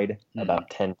upside about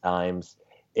 10 times.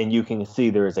 And you can see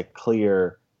there is a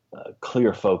clear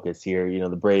focus here.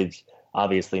 The Braves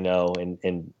obviously know,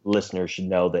 and listeners should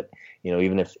know that,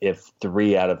 even if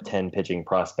 3 out of 10 pitching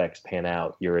prospects pan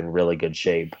out, you're in really good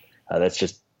shape. That's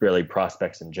just really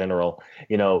prospects in general.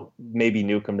 Maybe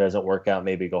Newcomb doesn't work out,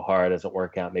 maybe Gohara doesn't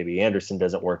work out, maybe Anderson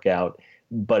doesn't work out.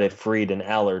 But if Fried and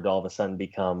Allard all of a sudden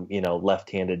become,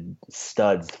 left-handed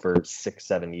studs for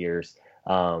 6-7 years,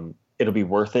 it'll be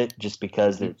worth it, just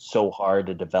because they're so hard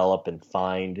to develop and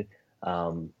find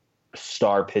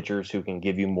star pitchers who can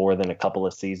give you more than a couple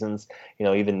of seasons.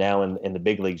 Even now in the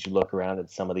big leagues, you look around at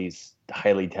some of these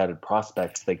highly touted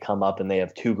prospects, they come up and they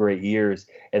have 2 great years,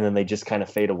 and then they just kind of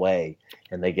fade away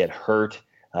and they get hurt.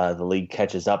 The league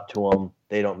catches up to them.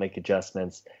 They don't make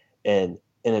adjustments. And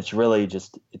it's really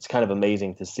it's kind of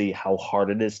amazing to see how hard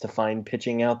it is to find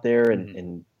pitching out there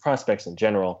and prospects in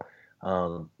general.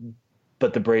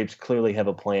 But the Braves clearly have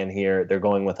a plan here. They're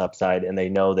going with upside, and they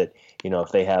know that,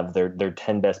 if they have their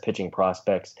 10 best pitching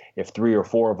prospects, if 3 or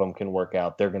 4 of them can work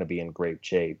out, they're going to be in great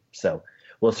shape. So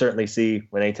we'll certainly see.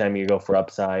 When anytime you go for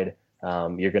upside,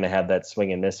 you're going to have that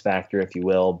swing and miss factor, if you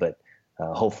will. But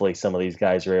hopefully, some of these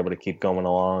guys are able to keep going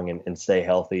along and stay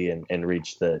healthy and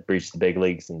reach the big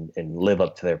leagues and live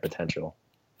up to their potential.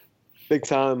 Big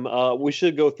time. We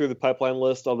should go through the pipeline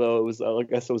list, although it was, I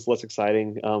guess, it was less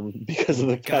exciting because of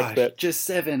the fact that just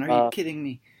 7. Are you kidding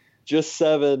me? Just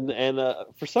 7, and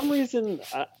for some reason,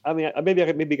 maybe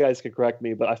you guys could correct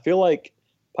me, but I feel like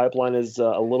pipeline is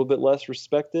a little bit less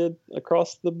respected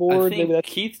across the board. I think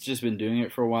Keith's just been doing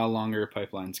it for a while longer.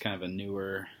 Pipeline's kind of a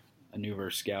newer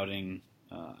scouting,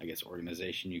 I guess,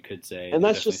 organization, you could say. And they're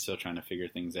that's definitely just still trying to figure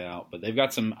things out. But they've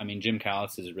got some. I mean, Jim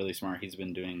Callis is really smart. He's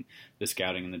been doing the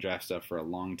scouting and the draft stuff for a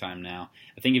long time now.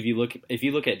 I think if you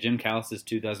look at Jim Callis's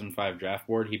 2005 draft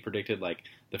board, he predicted like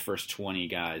the first 20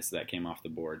 guys that came off the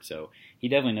board. So he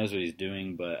definitely knows what he's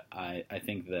doing. But I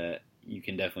think that you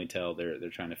can definitely tell they're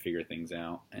trying to figure things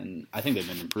out, and I think they've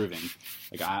been improving.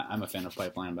 Like I'm a fan of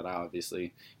Pipeline, but I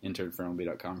obviously interned for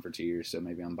MLB.com for 2 years, so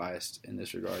maybe I'm biased in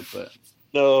this regard. But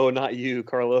no, not you,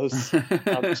 Carlos.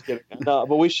 I'm just kidding. No,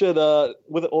 but we should,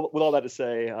 with all that to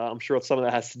say, I'm sure some of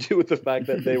that has to do with the fact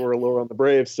that they were lower on the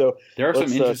Braves. So there are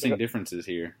some interesting differences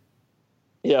here.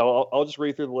 Yeah, well, I'll just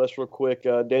read through the list real quick.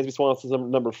 Dansby Swanson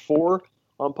is number 4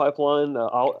 on Pipeline.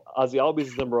 Ozzie Albies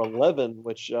is number 11,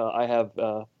 which I have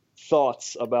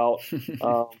thoughts about.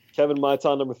 Kevin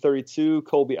Maitan, number 32.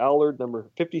 Colby Allard, number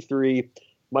 53.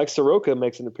 Mike Soroka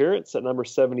makes an appearance at number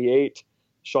 78.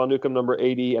 Sean Newcomb, number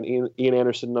 80, and Ian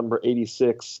Anderson, number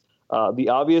 86. The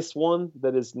obvious one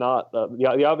that is not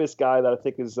the obvious guy that I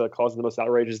think is causing the most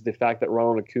outrage is the fact that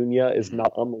Ronald Acuna is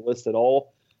not on the list at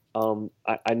all.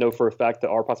 I know for a fact that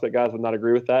our prospect guys would not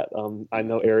agree with that. I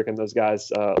know Eric and those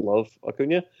guys love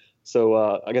Acuna.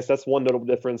 So I guess that's one notable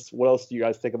difference. What else do you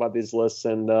guys think about these lists?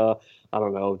 And I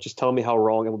don't know. Just tell me how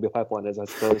wrong MLB Pipeline is, I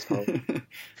suppose.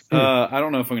 I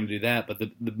don't know if I'm going to do that, but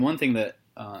the one thing that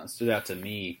stood out to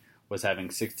me was having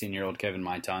 16-year-old Kevin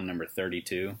Maitan, number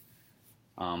 32.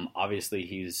 Obviously,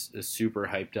 he's a super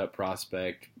hyped-up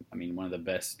prospect. I mean, one of the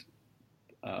best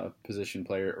position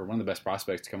player, or one of the best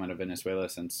prospects to come out of Venezuela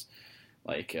since,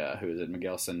 who is it?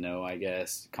 Miguel Sano, I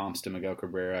guess. Comps to Miguel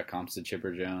Cabrera, comps to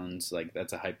Chipper Jones.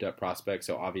 That's a hyped-up prospect,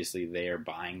 so obviously they are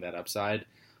buying that upside.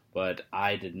 But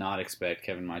I did not expect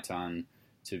Kevin Maitan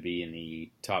to be in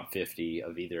the top 50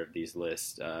 of either of these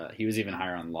lists. He was even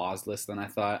higher on Law's list than I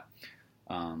thought.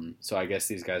 So I guess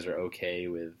these guys are okay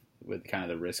with kind of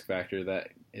the risk factor that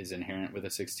is inherent with a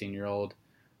 16-year-old.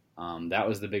 That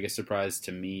was the biggest surprise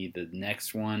to me. The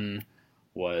next one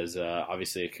was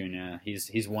obviously Acuna.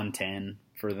 He's 110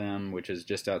 for them, which is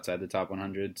just outside the top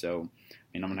 100. So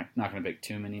I'm not going to pick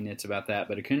too many nits about that.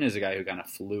 But Acuna is a guy who kind of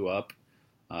flew up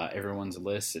everyone's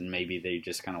list, and maybe they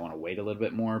just kind of want to wait a little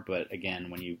bit more. But again,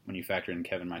 when you factor in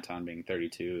Kevin Maitan being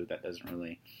 32, that doesn't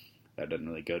really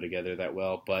go together that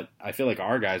well. But I feel like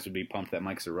our guys would be pumped that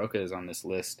Mike Soroka is on this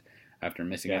list after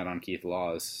missing out on Keith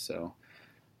Laws. So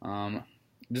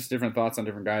just different thoughts on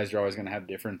different guys. You're always going to have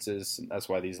differences. That's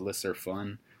why these lists are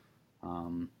fun.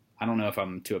 I don't know if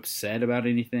I'm too upset about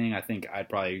anything. I think I'd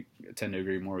probably tend to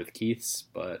agree more with Keith's,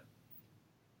 but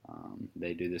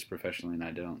they do this professionally and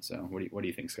I don't. So what do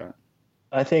you think, Scott?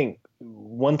 I think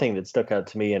one thing that stuck out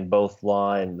to me, and both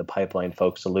Law and the Pipeline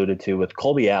folks alluded to, with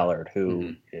Colby Allard,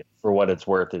 who, for what it's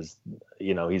worth, is,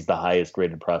 he's the highest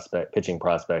rated pitching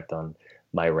prospect on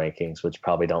my rankings, which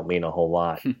probably don't mean a whole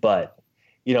lot. But,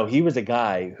 he was a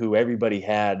guy who everybody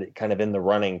had kind of in the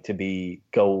running to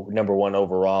go number 1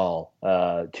 overall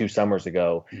 2 summers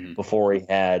ago before he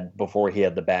had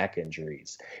the back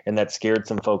injuries. And that scared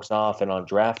some folks off. And on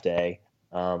draft day,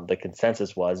 the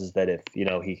consensus is that if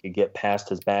he could get past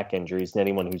his back injuries, and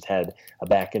anyone who's had a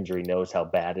back injury knows how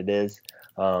bad it is.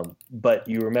 But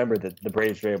you remember that the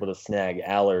Braves were able to snag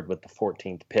Allard with the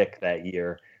 14th pick that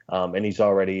year, and he's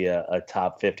already a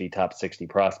top 50, top 60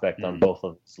 prospect on both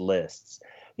of his lists.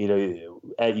 You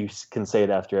can say it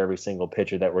after every single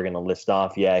pitcher that we're going to list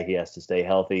off. Yeah, he has to stay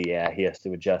healthy. Yeah, he has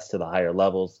to adjust to the higher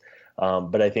levels.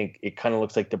 But I think it kind of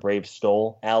looks like the Braves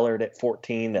stole Allard at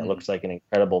 14. That looks like an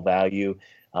incredible value.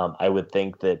 I would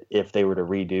think that if they were to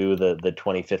redo the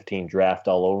 2015 draft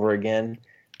all over again,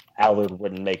 Allard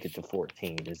wouldn't make it to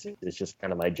 14. It's just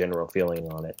kind of my general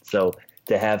feeling on it. So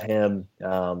to have him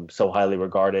so highly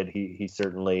regarded, he's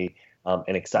certainly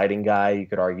an exciting guy. You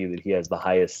could argue that he has the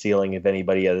highest ceiling of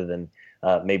anybody other than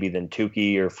maybe than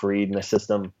Tukey or Fried in the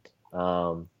system.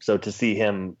 So to see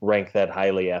him rank that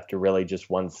highly after really just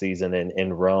one season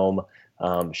in Rome,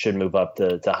 should move up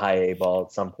to high A ball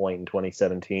at some point in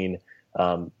 2017.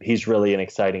 He's really an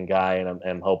exciting guy, and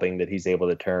I'm hoping that he's able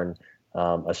to turn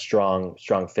a strong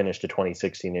finish to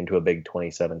 2016 into a big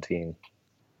 2017.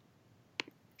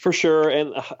 For sure.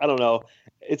 And I don't know.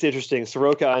 It's interesting.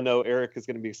 Soroka, I know Eric is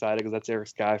going to be excited because that's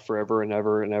Eric's guy forever and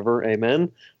ever and ever.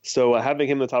 Amen. So having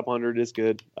him in the top 100 is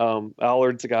good.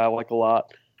 Allard's a guy I like a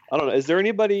lot. I don't know. Is there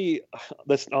anybody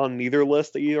that's on neither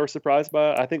list that you are surprised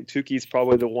by? I think Tukey's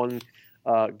probably the one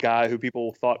guy who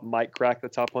people thought might crack the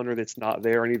top 100 that's not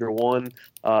there in either one.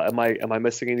 Am I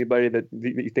missing anybody that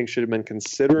you think should have been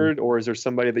considered, or is there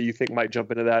somebody that you think might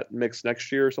jump into that mix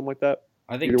next year or something like that?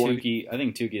 I think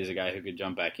Tukey is a guy who could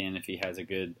jump back in if he has a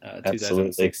good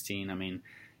 2016. I mean,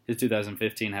 his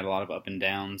 2015 had a lot of up and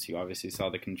downs. You obviously saw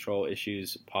the control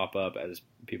issues pop up as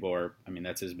people are. I mean,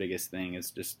 that's his biggest thing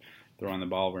is just throwing the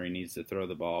ball where he needs to throw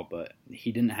the ball. But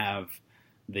he didn't have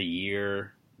the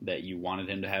year that you wanted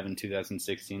him to have in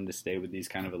 2016 to stay with these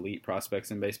kind of elite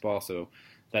prospects in baseball. So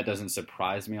that doesn't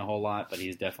surprise me a whole lot. But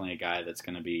he's definitely a guy that's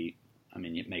going to be, I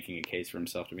mean, making a case for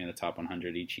himself to be in the top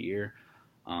 100 each year.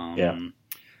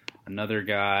 Another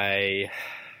guy,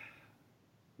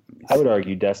 I would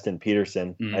argue Destin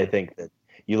Peterson. I think that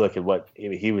you look at what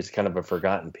he was kind of a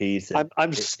forgotten piece.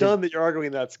 I'm stunned that you're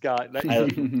arguing that, Scott.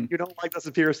 You don't like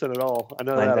Destin Peterson at all. I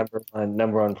know that.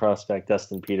 Number one prospect,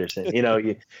 Destin Peterson.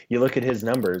 You look at his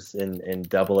numbers in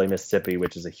Double A Mississippi,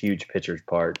 which is a huge pitcher's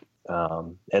part,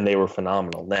 and they were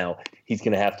phenomenal. Now he's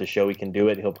going to have to show he can do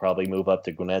it. He'll probably move up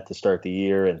to Gwinnett to start the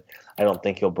year, and I don't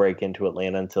think he'll break into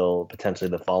Atlanta until potentially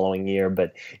the following year.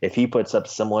 But if he puts up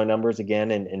similar numbers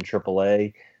again in Triple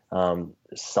A,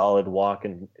 solid walk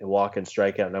and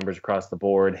strikeout numbers across the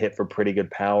board, hit for pretty good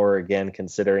power again,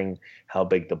 considering how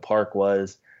big the park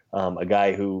was. A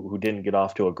guy who didn't get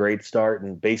off to a great start,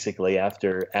 and basically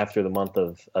after the month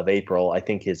of April, I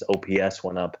think his OPS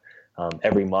went up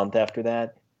every month after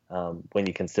that. When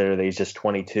you consider that he's just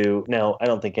 22. Now, I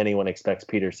don't think anyone expects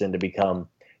Peterson to become,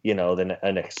 the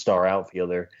next star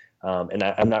outfielder. And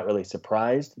I'm not really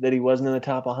surprised that he wasn't in the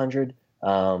top 100.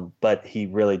 But he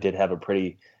really did have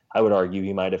I would argue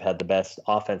he might have had the best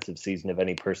offensive season of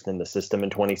any person in the system in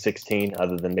 2016,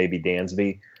 other than maybe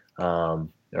Dansby or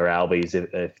Albies,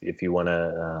 if you want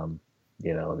to,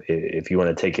 if you want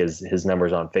to take his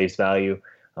numbers on face value.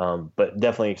 But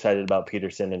definitely excited about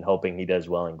Peterson and hoping he does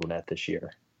well in Gwinnett this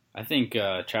year. I think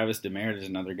Travis Demeritte is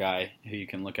another guy who you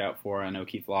can look out for. I know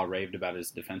Keith Law raved about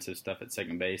his defensive stuff at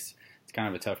second base. It's kind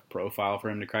of a tough profile for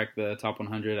him to crack the top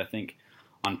 100. I think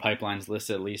on Pipeline's list,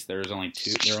 at least, there are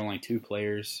only two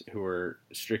players who are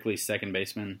strictly second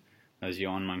basemen. There's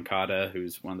Yohan Moncada,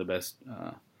 who's one of the best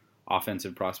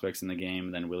offensive prospects in the game,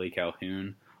 and then Willie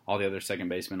Calhoun. All the other second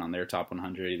basemen on their top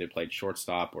 100 either played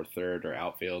shortstop or third or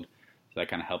outfield, so that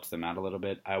kind of helps them out a little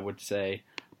bit, I would say.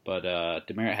 But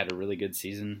Demeritte had a really good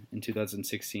season in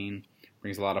 2016,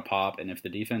 brings a lot of pop, and if the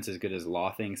defense is good as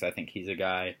Law thinks, I think he's a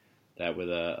guy that with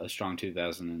a strong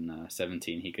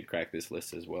 2017, he could crack this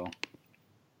list as well.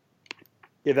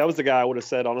 Yeah, that was the guy I would have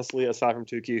said, honestly, aside from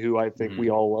Tukey, who I think we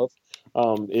all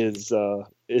love, is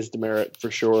Demeritte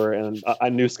for sure. And I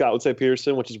knew Scott would say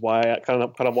Peterson, which is why I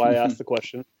asked the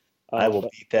question. I will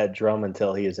beat that drum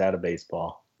until he is out of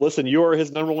baseball. Listen, you are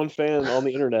his number one fan on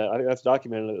the internet. I think that's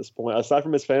documented at this point. Aside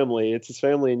from his family, it's his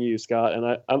family and you, Scott,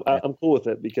 and I'm cool with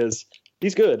it because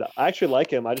he's good. I actually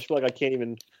like him. I just feel like I can't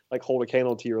even hold a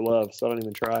candle to your love, so I don't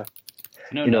even try.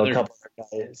 A couple of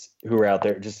guys who are out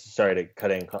there. Just sorry to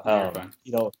cut in.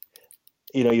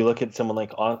 You look at someone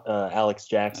like Alex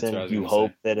Jackson. You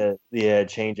hope that a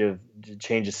change of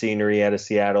scenery out of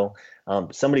Seattle.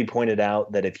 Somebody pointed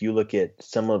out that if you look at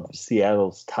some of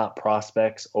Seattle's top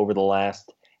prospects over the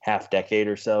last half decade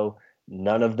or so,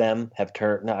 none of them have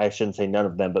turned. No, I shouldn't say none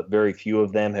of them, but very few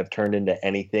of them have turned into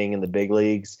anything in the big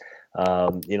leagues.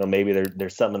 Maybe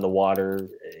there's something in the water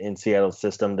in Seattle's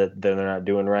system that they're not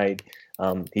doing right.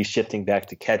 He's shifting back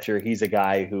to catcher. He's a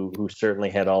guy who certainly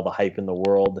had all the hype in the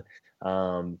world.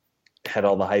 Coming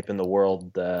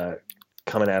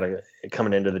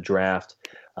into the draft.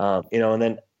 And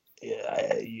then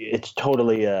it's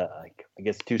totally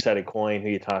two-sided coin who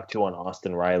you talk to on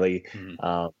Austin Riley.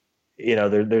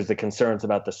 There's the concerns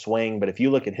about the swing, but if you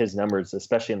look at his numbers,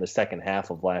 especially in the second half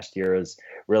of last year, as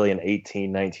really an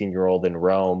 18, 19-year-old in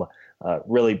Rome,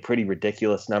 really pretty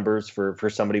ridiculous numbers for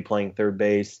somebody playing third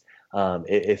base.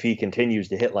 If he continues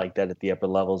to hit like that at the upper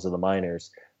levels of the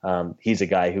minors, he's a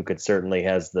guy who could certainly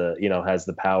has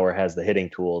the power, has the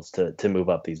hitting tools to move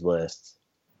up these lists.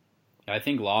 I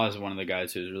think Law is one of the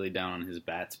guys who's really down on his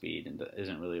bat speed and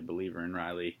isn't really a believer in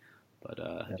Riley. But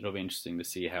it'll be interesting to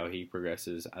see how he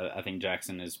progresses. I think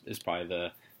Jackson is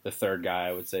probably the third guy,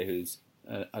 I would say, who's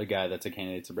a guy that's a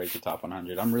candidate to break the top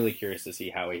 100. I'm really curious to see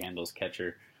how he handles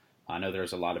catcher. I know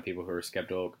there's a lot of people who are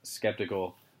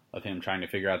skeptical of him trying to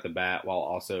figure out the bat while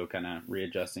also kind of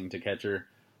readjusting to catcher.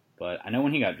 But I know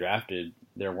when he got drafted,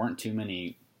 there weren't too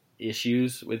many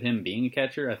issues with him being a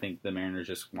catcher. I think the Mariners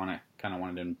just wanted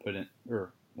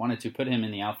to put him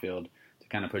in the outfield to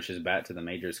kind of push his bat to the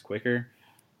majors quicker.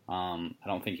 I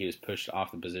don't think he was pushed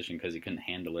off the position because he couldn't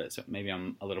handle it. So maybe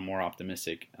I'm a little more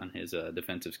optimistic on his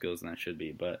defensive skills than I should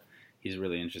be. But he's a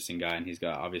really interesting guy, and he's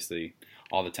got obviously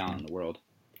all the talent in the world.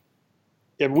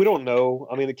 Yeah, we don't know.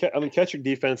 I mean, catching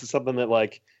defense is something that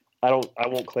I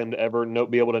won't claim to ever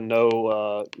be able to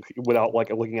know without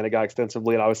looking at a guy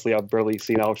extensively. And obviously, I've barely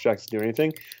seen Alex Jackson do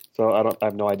anything, so I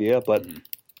have no idea. But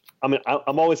I mean,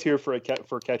 I'm always here for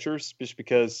catchers, just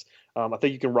because I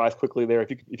think you can rise quickly there if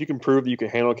you can prove that you can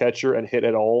handle a catcher and hit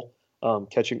at all.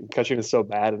 Catching is so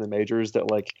bad in the majors that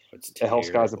it helps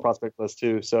guys in the prospect list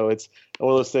too. So it's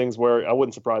one of those things where I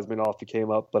wouldn't surprise me at all if he came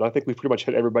up. But I think we pretty much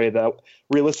hit everybody that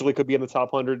realistically could be in the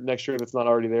top 100 next year that's not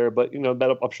already there. But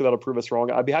I'm sure that'll prove us wrong.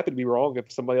 I'd be happy to be wrong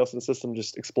if somebody else in the system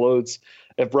just explodes.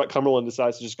 If Brett Cumberland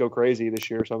decides to just go crazy this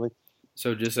year or something.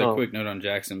 So just a quick note on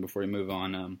Jackson before we move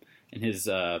on. In his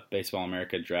Baseball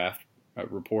America draft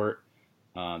report,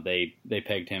 they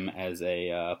pegged him as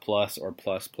a plus or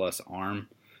plus arm.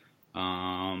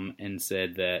 And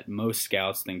said that most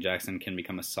scouts think Jackson can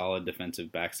become a solid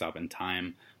defensive backstop in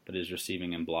time, but his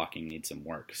receiving and blocking need some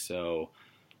work. So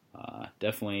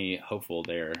definitely hopeful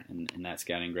there in that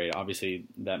scouting grade. Obviously,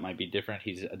 that might be different.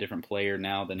 He's a different player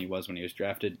now than he was when he was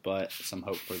drafted, but some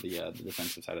hope for the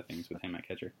defensive side of things with him at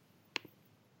catcher.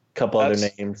 Couple other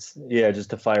names. Yeah, just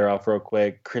to fire off real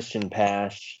quick. Christian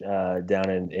Pash down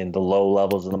in the low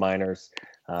levels of the minors.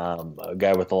 A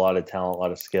guy with a lot of talent, a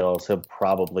lot of skills. He'll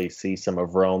probably see some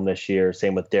of Rome this year.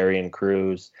 Same with Darian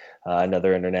Cruz,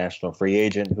 another international free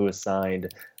agent who was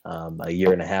signed a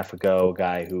year and a half ago.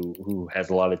 Guy who has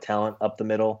a lot of talent up the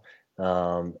middle.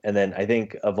 And then I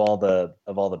think of all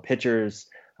the pitchers,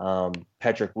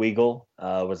 Patrick Weigel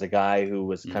was a guy who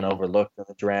was kind of overlooked in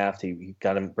the draft.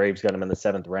 Braves got him in the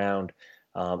 7th round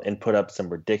and put up some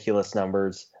ridiculous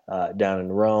numbers down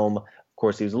in Rome. Of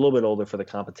course, he was a little bit older for the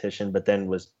competition, but then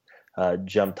was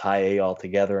jumped high A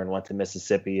altogether and went to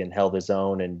Mississippi and held his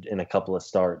own in a couple of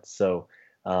starts. So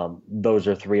those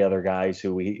are 3 other guys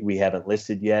who we haven't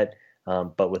listed yet,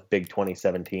 but with big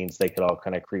 2017s, they could all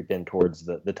kind of creep in towards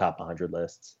the top 100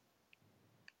 lists.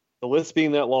 The list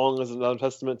being that long is another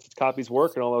testament to Copy's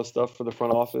work and all that stuff for the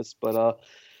front office. But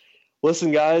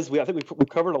listen, guys, I think we've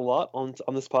covered a lot on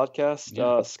this podcast.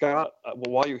 Yeah. Scott,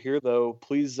 while you're here, though,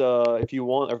 please, if you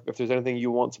want, or if there's anything you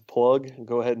want to plug,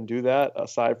 go ahead and do that.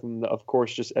 Aside from, of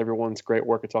course, just everyone's great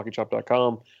work at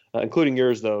TalkingChop.com, including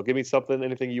yours, though. Give me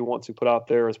anything you want to put out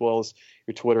there, as well as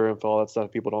your Twitter info, all that stuff.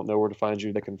 If people don't know where to find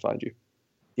you, they can find you.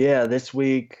 Yeah, this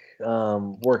week,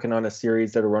 working on a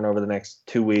series that'll run over the next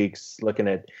 2 weeks, looking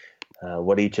at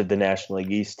what each of the National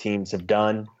League East teams have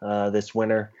done this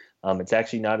winter. It's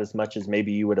actually not as much as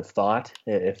maybe you would have thought,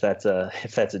 if that's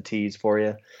a tease for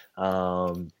you.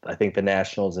 I think the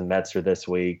Nationals and Mets are this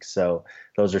week, so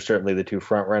those are certainly the 2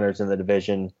 front runners in the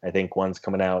division. I think one's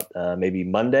coming out maybe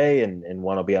Monday, and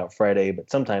one will be out Friday, but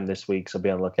sometime this week, so be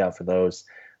on the lookout for those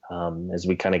as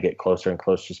we kind of get closer and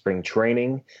closer to spring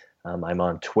training. I'm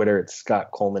on Twitter at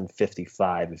Scott Coleman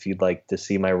 55 if you'd like to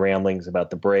see my ramblings about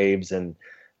the Braves and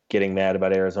getting mad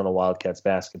about Arizona Wildcats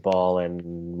basketball and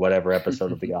whatever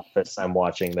episode of The Office I'm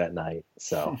watching that night.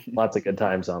 So lots of good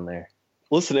times on there.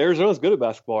 Listen, Arizona's good at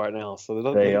basketball right now, so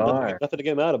they are nothing to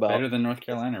get mad about. Better than North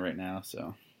Carolina right now.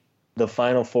 So the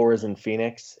Final Four is in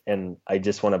Phoenix, and I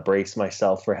just want to brace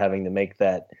myself for having to make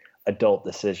that adult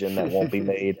decision that won't be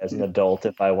made as an adult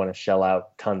if I want to shell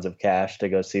out tons of cash to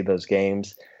go see those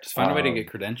games. Just find a way to get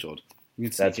credentialed.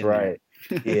 That's right.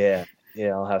 Yeah.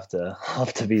 Yeah, I'll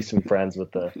have to be some friends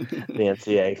with the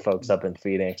NCAA folks up in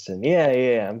Phoenix. And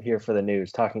yeah, I'm here for the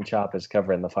news. Talking Chop is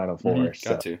covering the Final Four.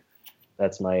 Got to.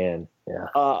 That's my end. Yeah.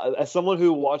 As someone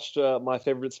who watched my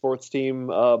favorite sports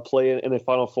team play in a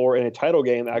Final Four in a title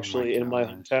game, actually in my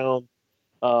hometown,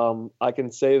 I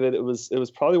can say that it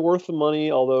was probably worth the money,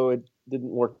 although it didn't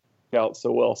work out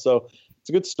so well. So it's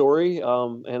a good story,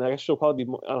 and I guess she'll probably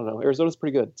be. I don't know. Arizona's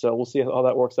pretty good, so we'll see how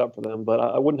that works out for them. But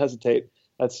I wouldn't hesitate.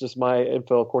 That's just my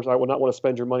info. Of course, I would not want to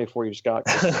spend your money for you, Scott.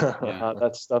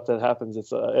 That's stuff that happens.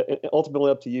 It's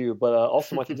ultimately up to you. But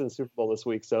also, my team's in the Super Bowl this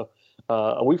week. So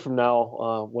a week from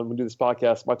now, when we do this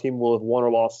podcast, my team will have won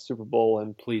or lost the Super Bowl.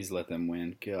 And please let them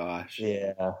win. Gosh.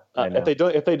 Yeah.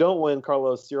 If they don't win,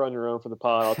 Carlos, you're on your own for the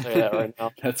pod. I'll tell you that right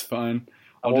now. That's fine.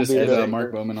 I'll just get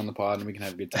Mark Bowman on the pod, and we can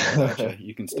have a good time without you.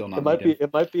 You can still not.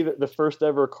 It might be the first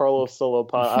ever Carlos solo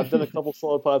pod. I've done a couple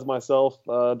solo pods myself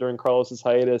during Carlos's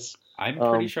hiatus. I'm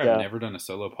pretty sure I've never done a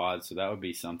solo pod, so that would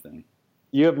be something.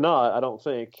 You have not, I don't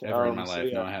think. Ever in my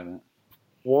life? No, I haven't.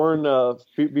 Warren,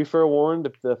 be fair warned,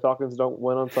 if the Falcons don't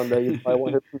win on Sunday, you probably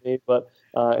won't hear from me. But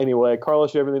anyway,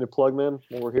 Carlos, you have anything to plug, man,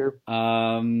 while we're here?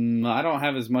 I don't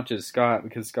have as much as Scott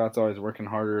because Scott's always working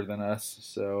harder than us.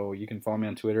 So you can follow me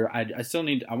on Twitter. I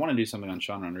want to do something on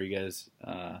Sean Rodriguez.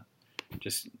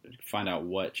 Just find out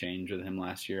what changed with him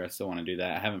last year. I still want to do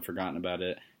that. I haven't forgotten about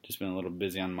it. Just been a little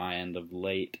busy on my end of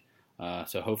late.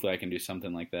 So hopefully I can do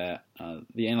something like that.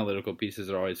 The analytical pieces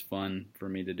are always fun for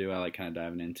me to do. I like kind of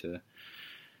diving into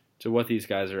what these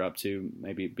guys are up to,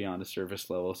 maybe beyond the surface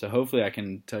level. So hopefully I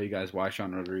can tell you guys why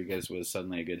Sean Rodriguez was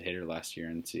suddenly a good hitter last year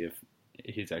and see if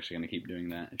he's actually going to keep doing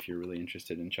that, if you're really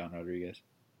interested in Sean Rodriguez.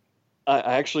 I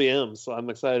actually am, so I'm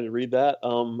excited to read that.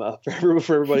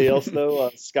 For everybody else,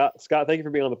 though, Scott, thank you for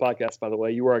being on the podcast, by the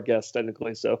way. You were our guest,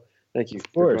 technically, so thank you.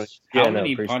 Of course. How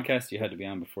many podcasts you had to be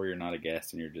on before you're not a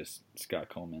guest and you're just Scott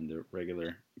Coleman, the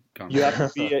regular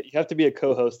conversation? You have to be a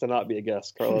co-host to not be a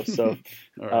guest, Carlos. So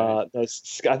right.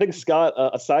 I think Scott,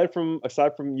 aside from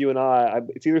you and I,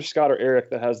 it's either Scott or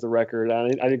Eric that has the record. I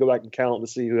need to go back and count to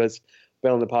see who has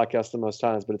been on the podcast the most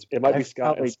time, but it might be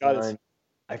Scott.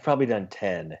 I've probably done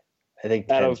 10. I think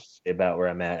 10 is about where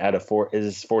I'm at. Out of 4, is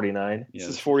this 49? This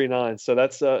is 49. So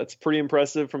that's it's pretty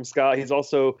impressive from Scott. He's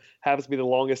also happens to be the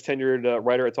longest tenured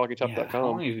writer at TalkingChop.com. Yeah, how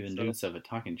long have you been doing stuff at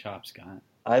Talking Chop, Scott?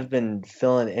 I've been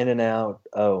filling in and out.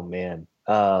 Oh man,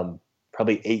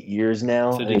 probably 8 years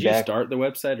now. So did you start the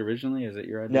website originally? Is it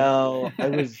your idea? No, I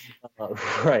was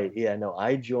right. Yeah, no,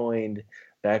 I joined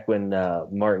back when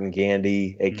Martin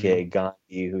Gandy, aka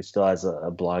Gandhi, who still has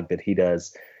a blog that he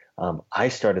does. I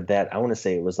started that. I want to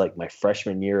say it was like my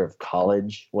freshman year of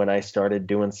college when I started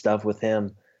doing stuff with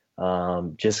him,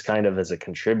 just kind of as a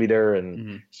contributor,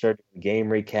 and started game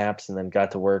recaps, and then got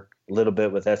to work a little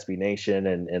bit with SB Nation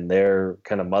and their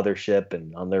kind of mothership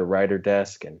and on their writer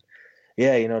desk. And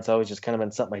yeah, it's always just kind of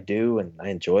been something I do and I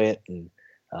enjoy it. And,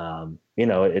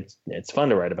 it's fun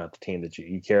to write about the team that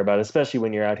you care about, especially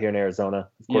when you're out here in Arizona.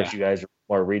 Of course, you guys are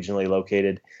more regionally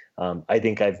located. I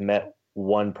think I've met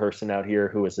one person out here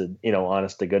who was a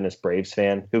honest to goodness Braves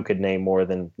fan who could name more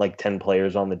than like 10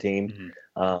 players on the team.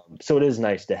 So it is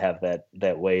nice to have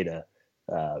that way to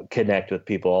connect with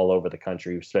people all over the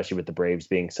country, especially with the Braves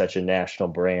being such a national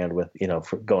brand with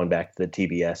going back to the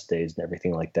TBS days and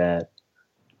everything like that.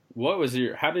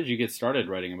 How did you get started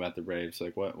writing about the Braves?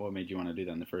 Like what made you want to do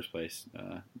that in the first place?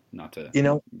 Not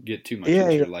to get too much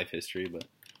into your life history, but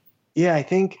yeah, I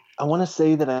think I want to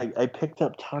say that I picked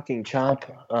up Talking Chop.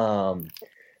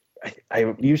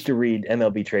 I used to read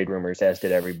MLB Trade Rumors, as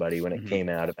did everybody, when it came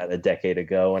out about a decade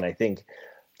ago. And I think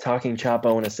Talking Chop,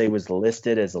 I want to say, was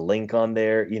listed as a link on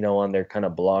there, on their kind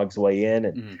of blogs way in,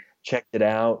 and checked it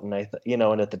out. And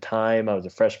and at the time I was a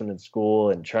freshman in school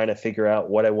and trying to figure out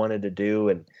what I wanted to do.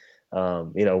 And,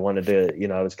 wanted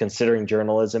to, I was considering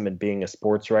journalism and being a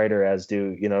sports writer, as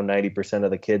do, 90% of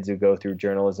the kids who go through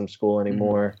journalism school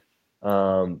anymore.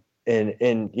 And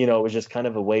it was just kind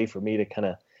of a way for me to kind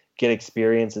of get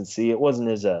experience and see. It wasn't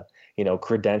as a,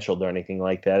 credentialed or anything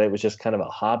like that. It was just kind of a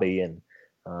hobby. And,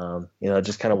 it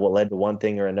just kind of what led to one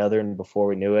thing or another. And before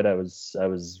we knew it, I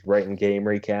was writing game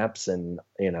recaps and,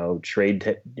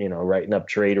 writing up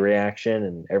trade reaction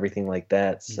and everything like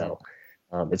that. So,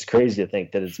 it's crazy to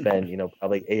think that it's been,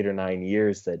 probably 8 or 9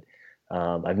 years that,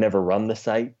 I've never run the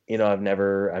site. I've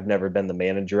never been the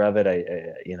manager of it.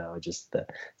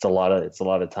 It's a lot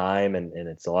of time and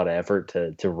it's a lot of effort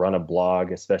to run a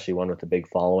blog, especially one with a big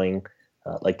following,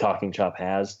 like Talking Chop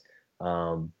has.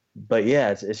 But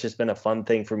yeah, it's just been a fun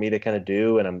thing for me to kind of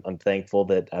do. And I'm thankful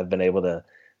that I've been able to,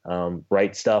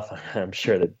 write stuff. I'm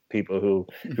sure that people who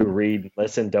read and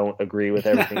listen don't agree with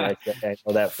everything I say. I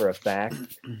know that for a fact.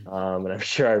 And I'm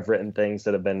sure I've written things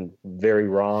that have been very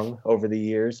wrong over the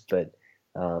years, but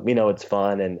it's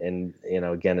fun. And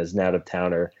again, as an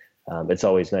out-of-towner, it's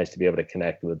always nice to be able to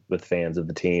connect with fans of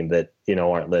the team that,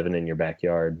 aren't living in your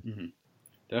backyard.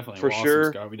 Definitely. For sure.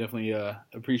 Awesome, Scott. We definitely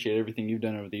appreciate everything you've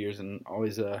done over the years and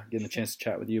always getting the chance to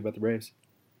chat with you about the Braves.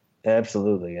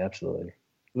 Absolutely.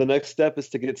 The next step is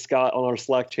to get Scott on our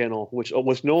Slack channel, which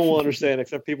no one will understand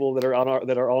except people that are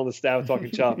on the staff of Talking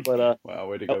Chop. But wow,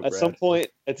 way to go, at some point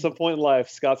in life,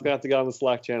 Scott's gonna have to get on the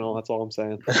Slack channel. That's all I'm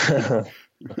saying.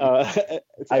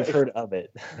 I've heard of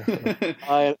it.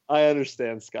 I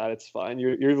understand, Scott. It's fine.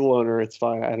 You're the loner. It's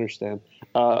fine. I understand.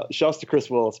 Shouts to Chris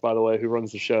Willis, by the way, who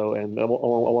runs the show, and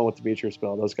along with Demetrius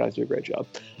Bell. Those guys do a great job.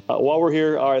 While we're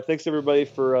here, all right, thanks everybody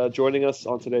for joining us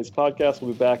on today's podcast.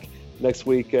 We'll be back next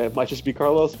week. It might just be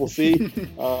Carlos. We'll see.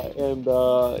 And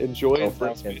enjoy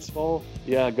Braves baseball.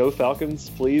 Yeah, go Falcons,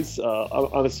 please.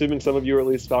 I'm assuming some of you are at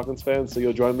least Falcons fans, so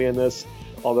you'll join me in this.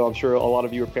 Although I'm sure a lot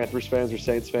of you are Panthers fans or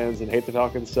Saints fans and hate the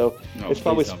Falcons, so it's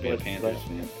probably split. Panthers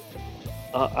fan.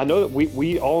 I know that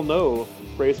we all know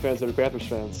Braves fans that are Panthers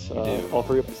fans. All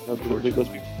three of us know those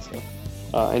people. So.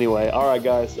 Anyway, all right,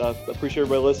 guys. Appreciate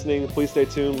everybody listening. Please stay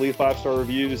tuned. Leave 5-star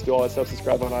reviews. Do all that stuff.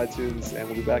 Subscribe on iTunes, and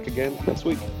we'll be back again next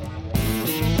week.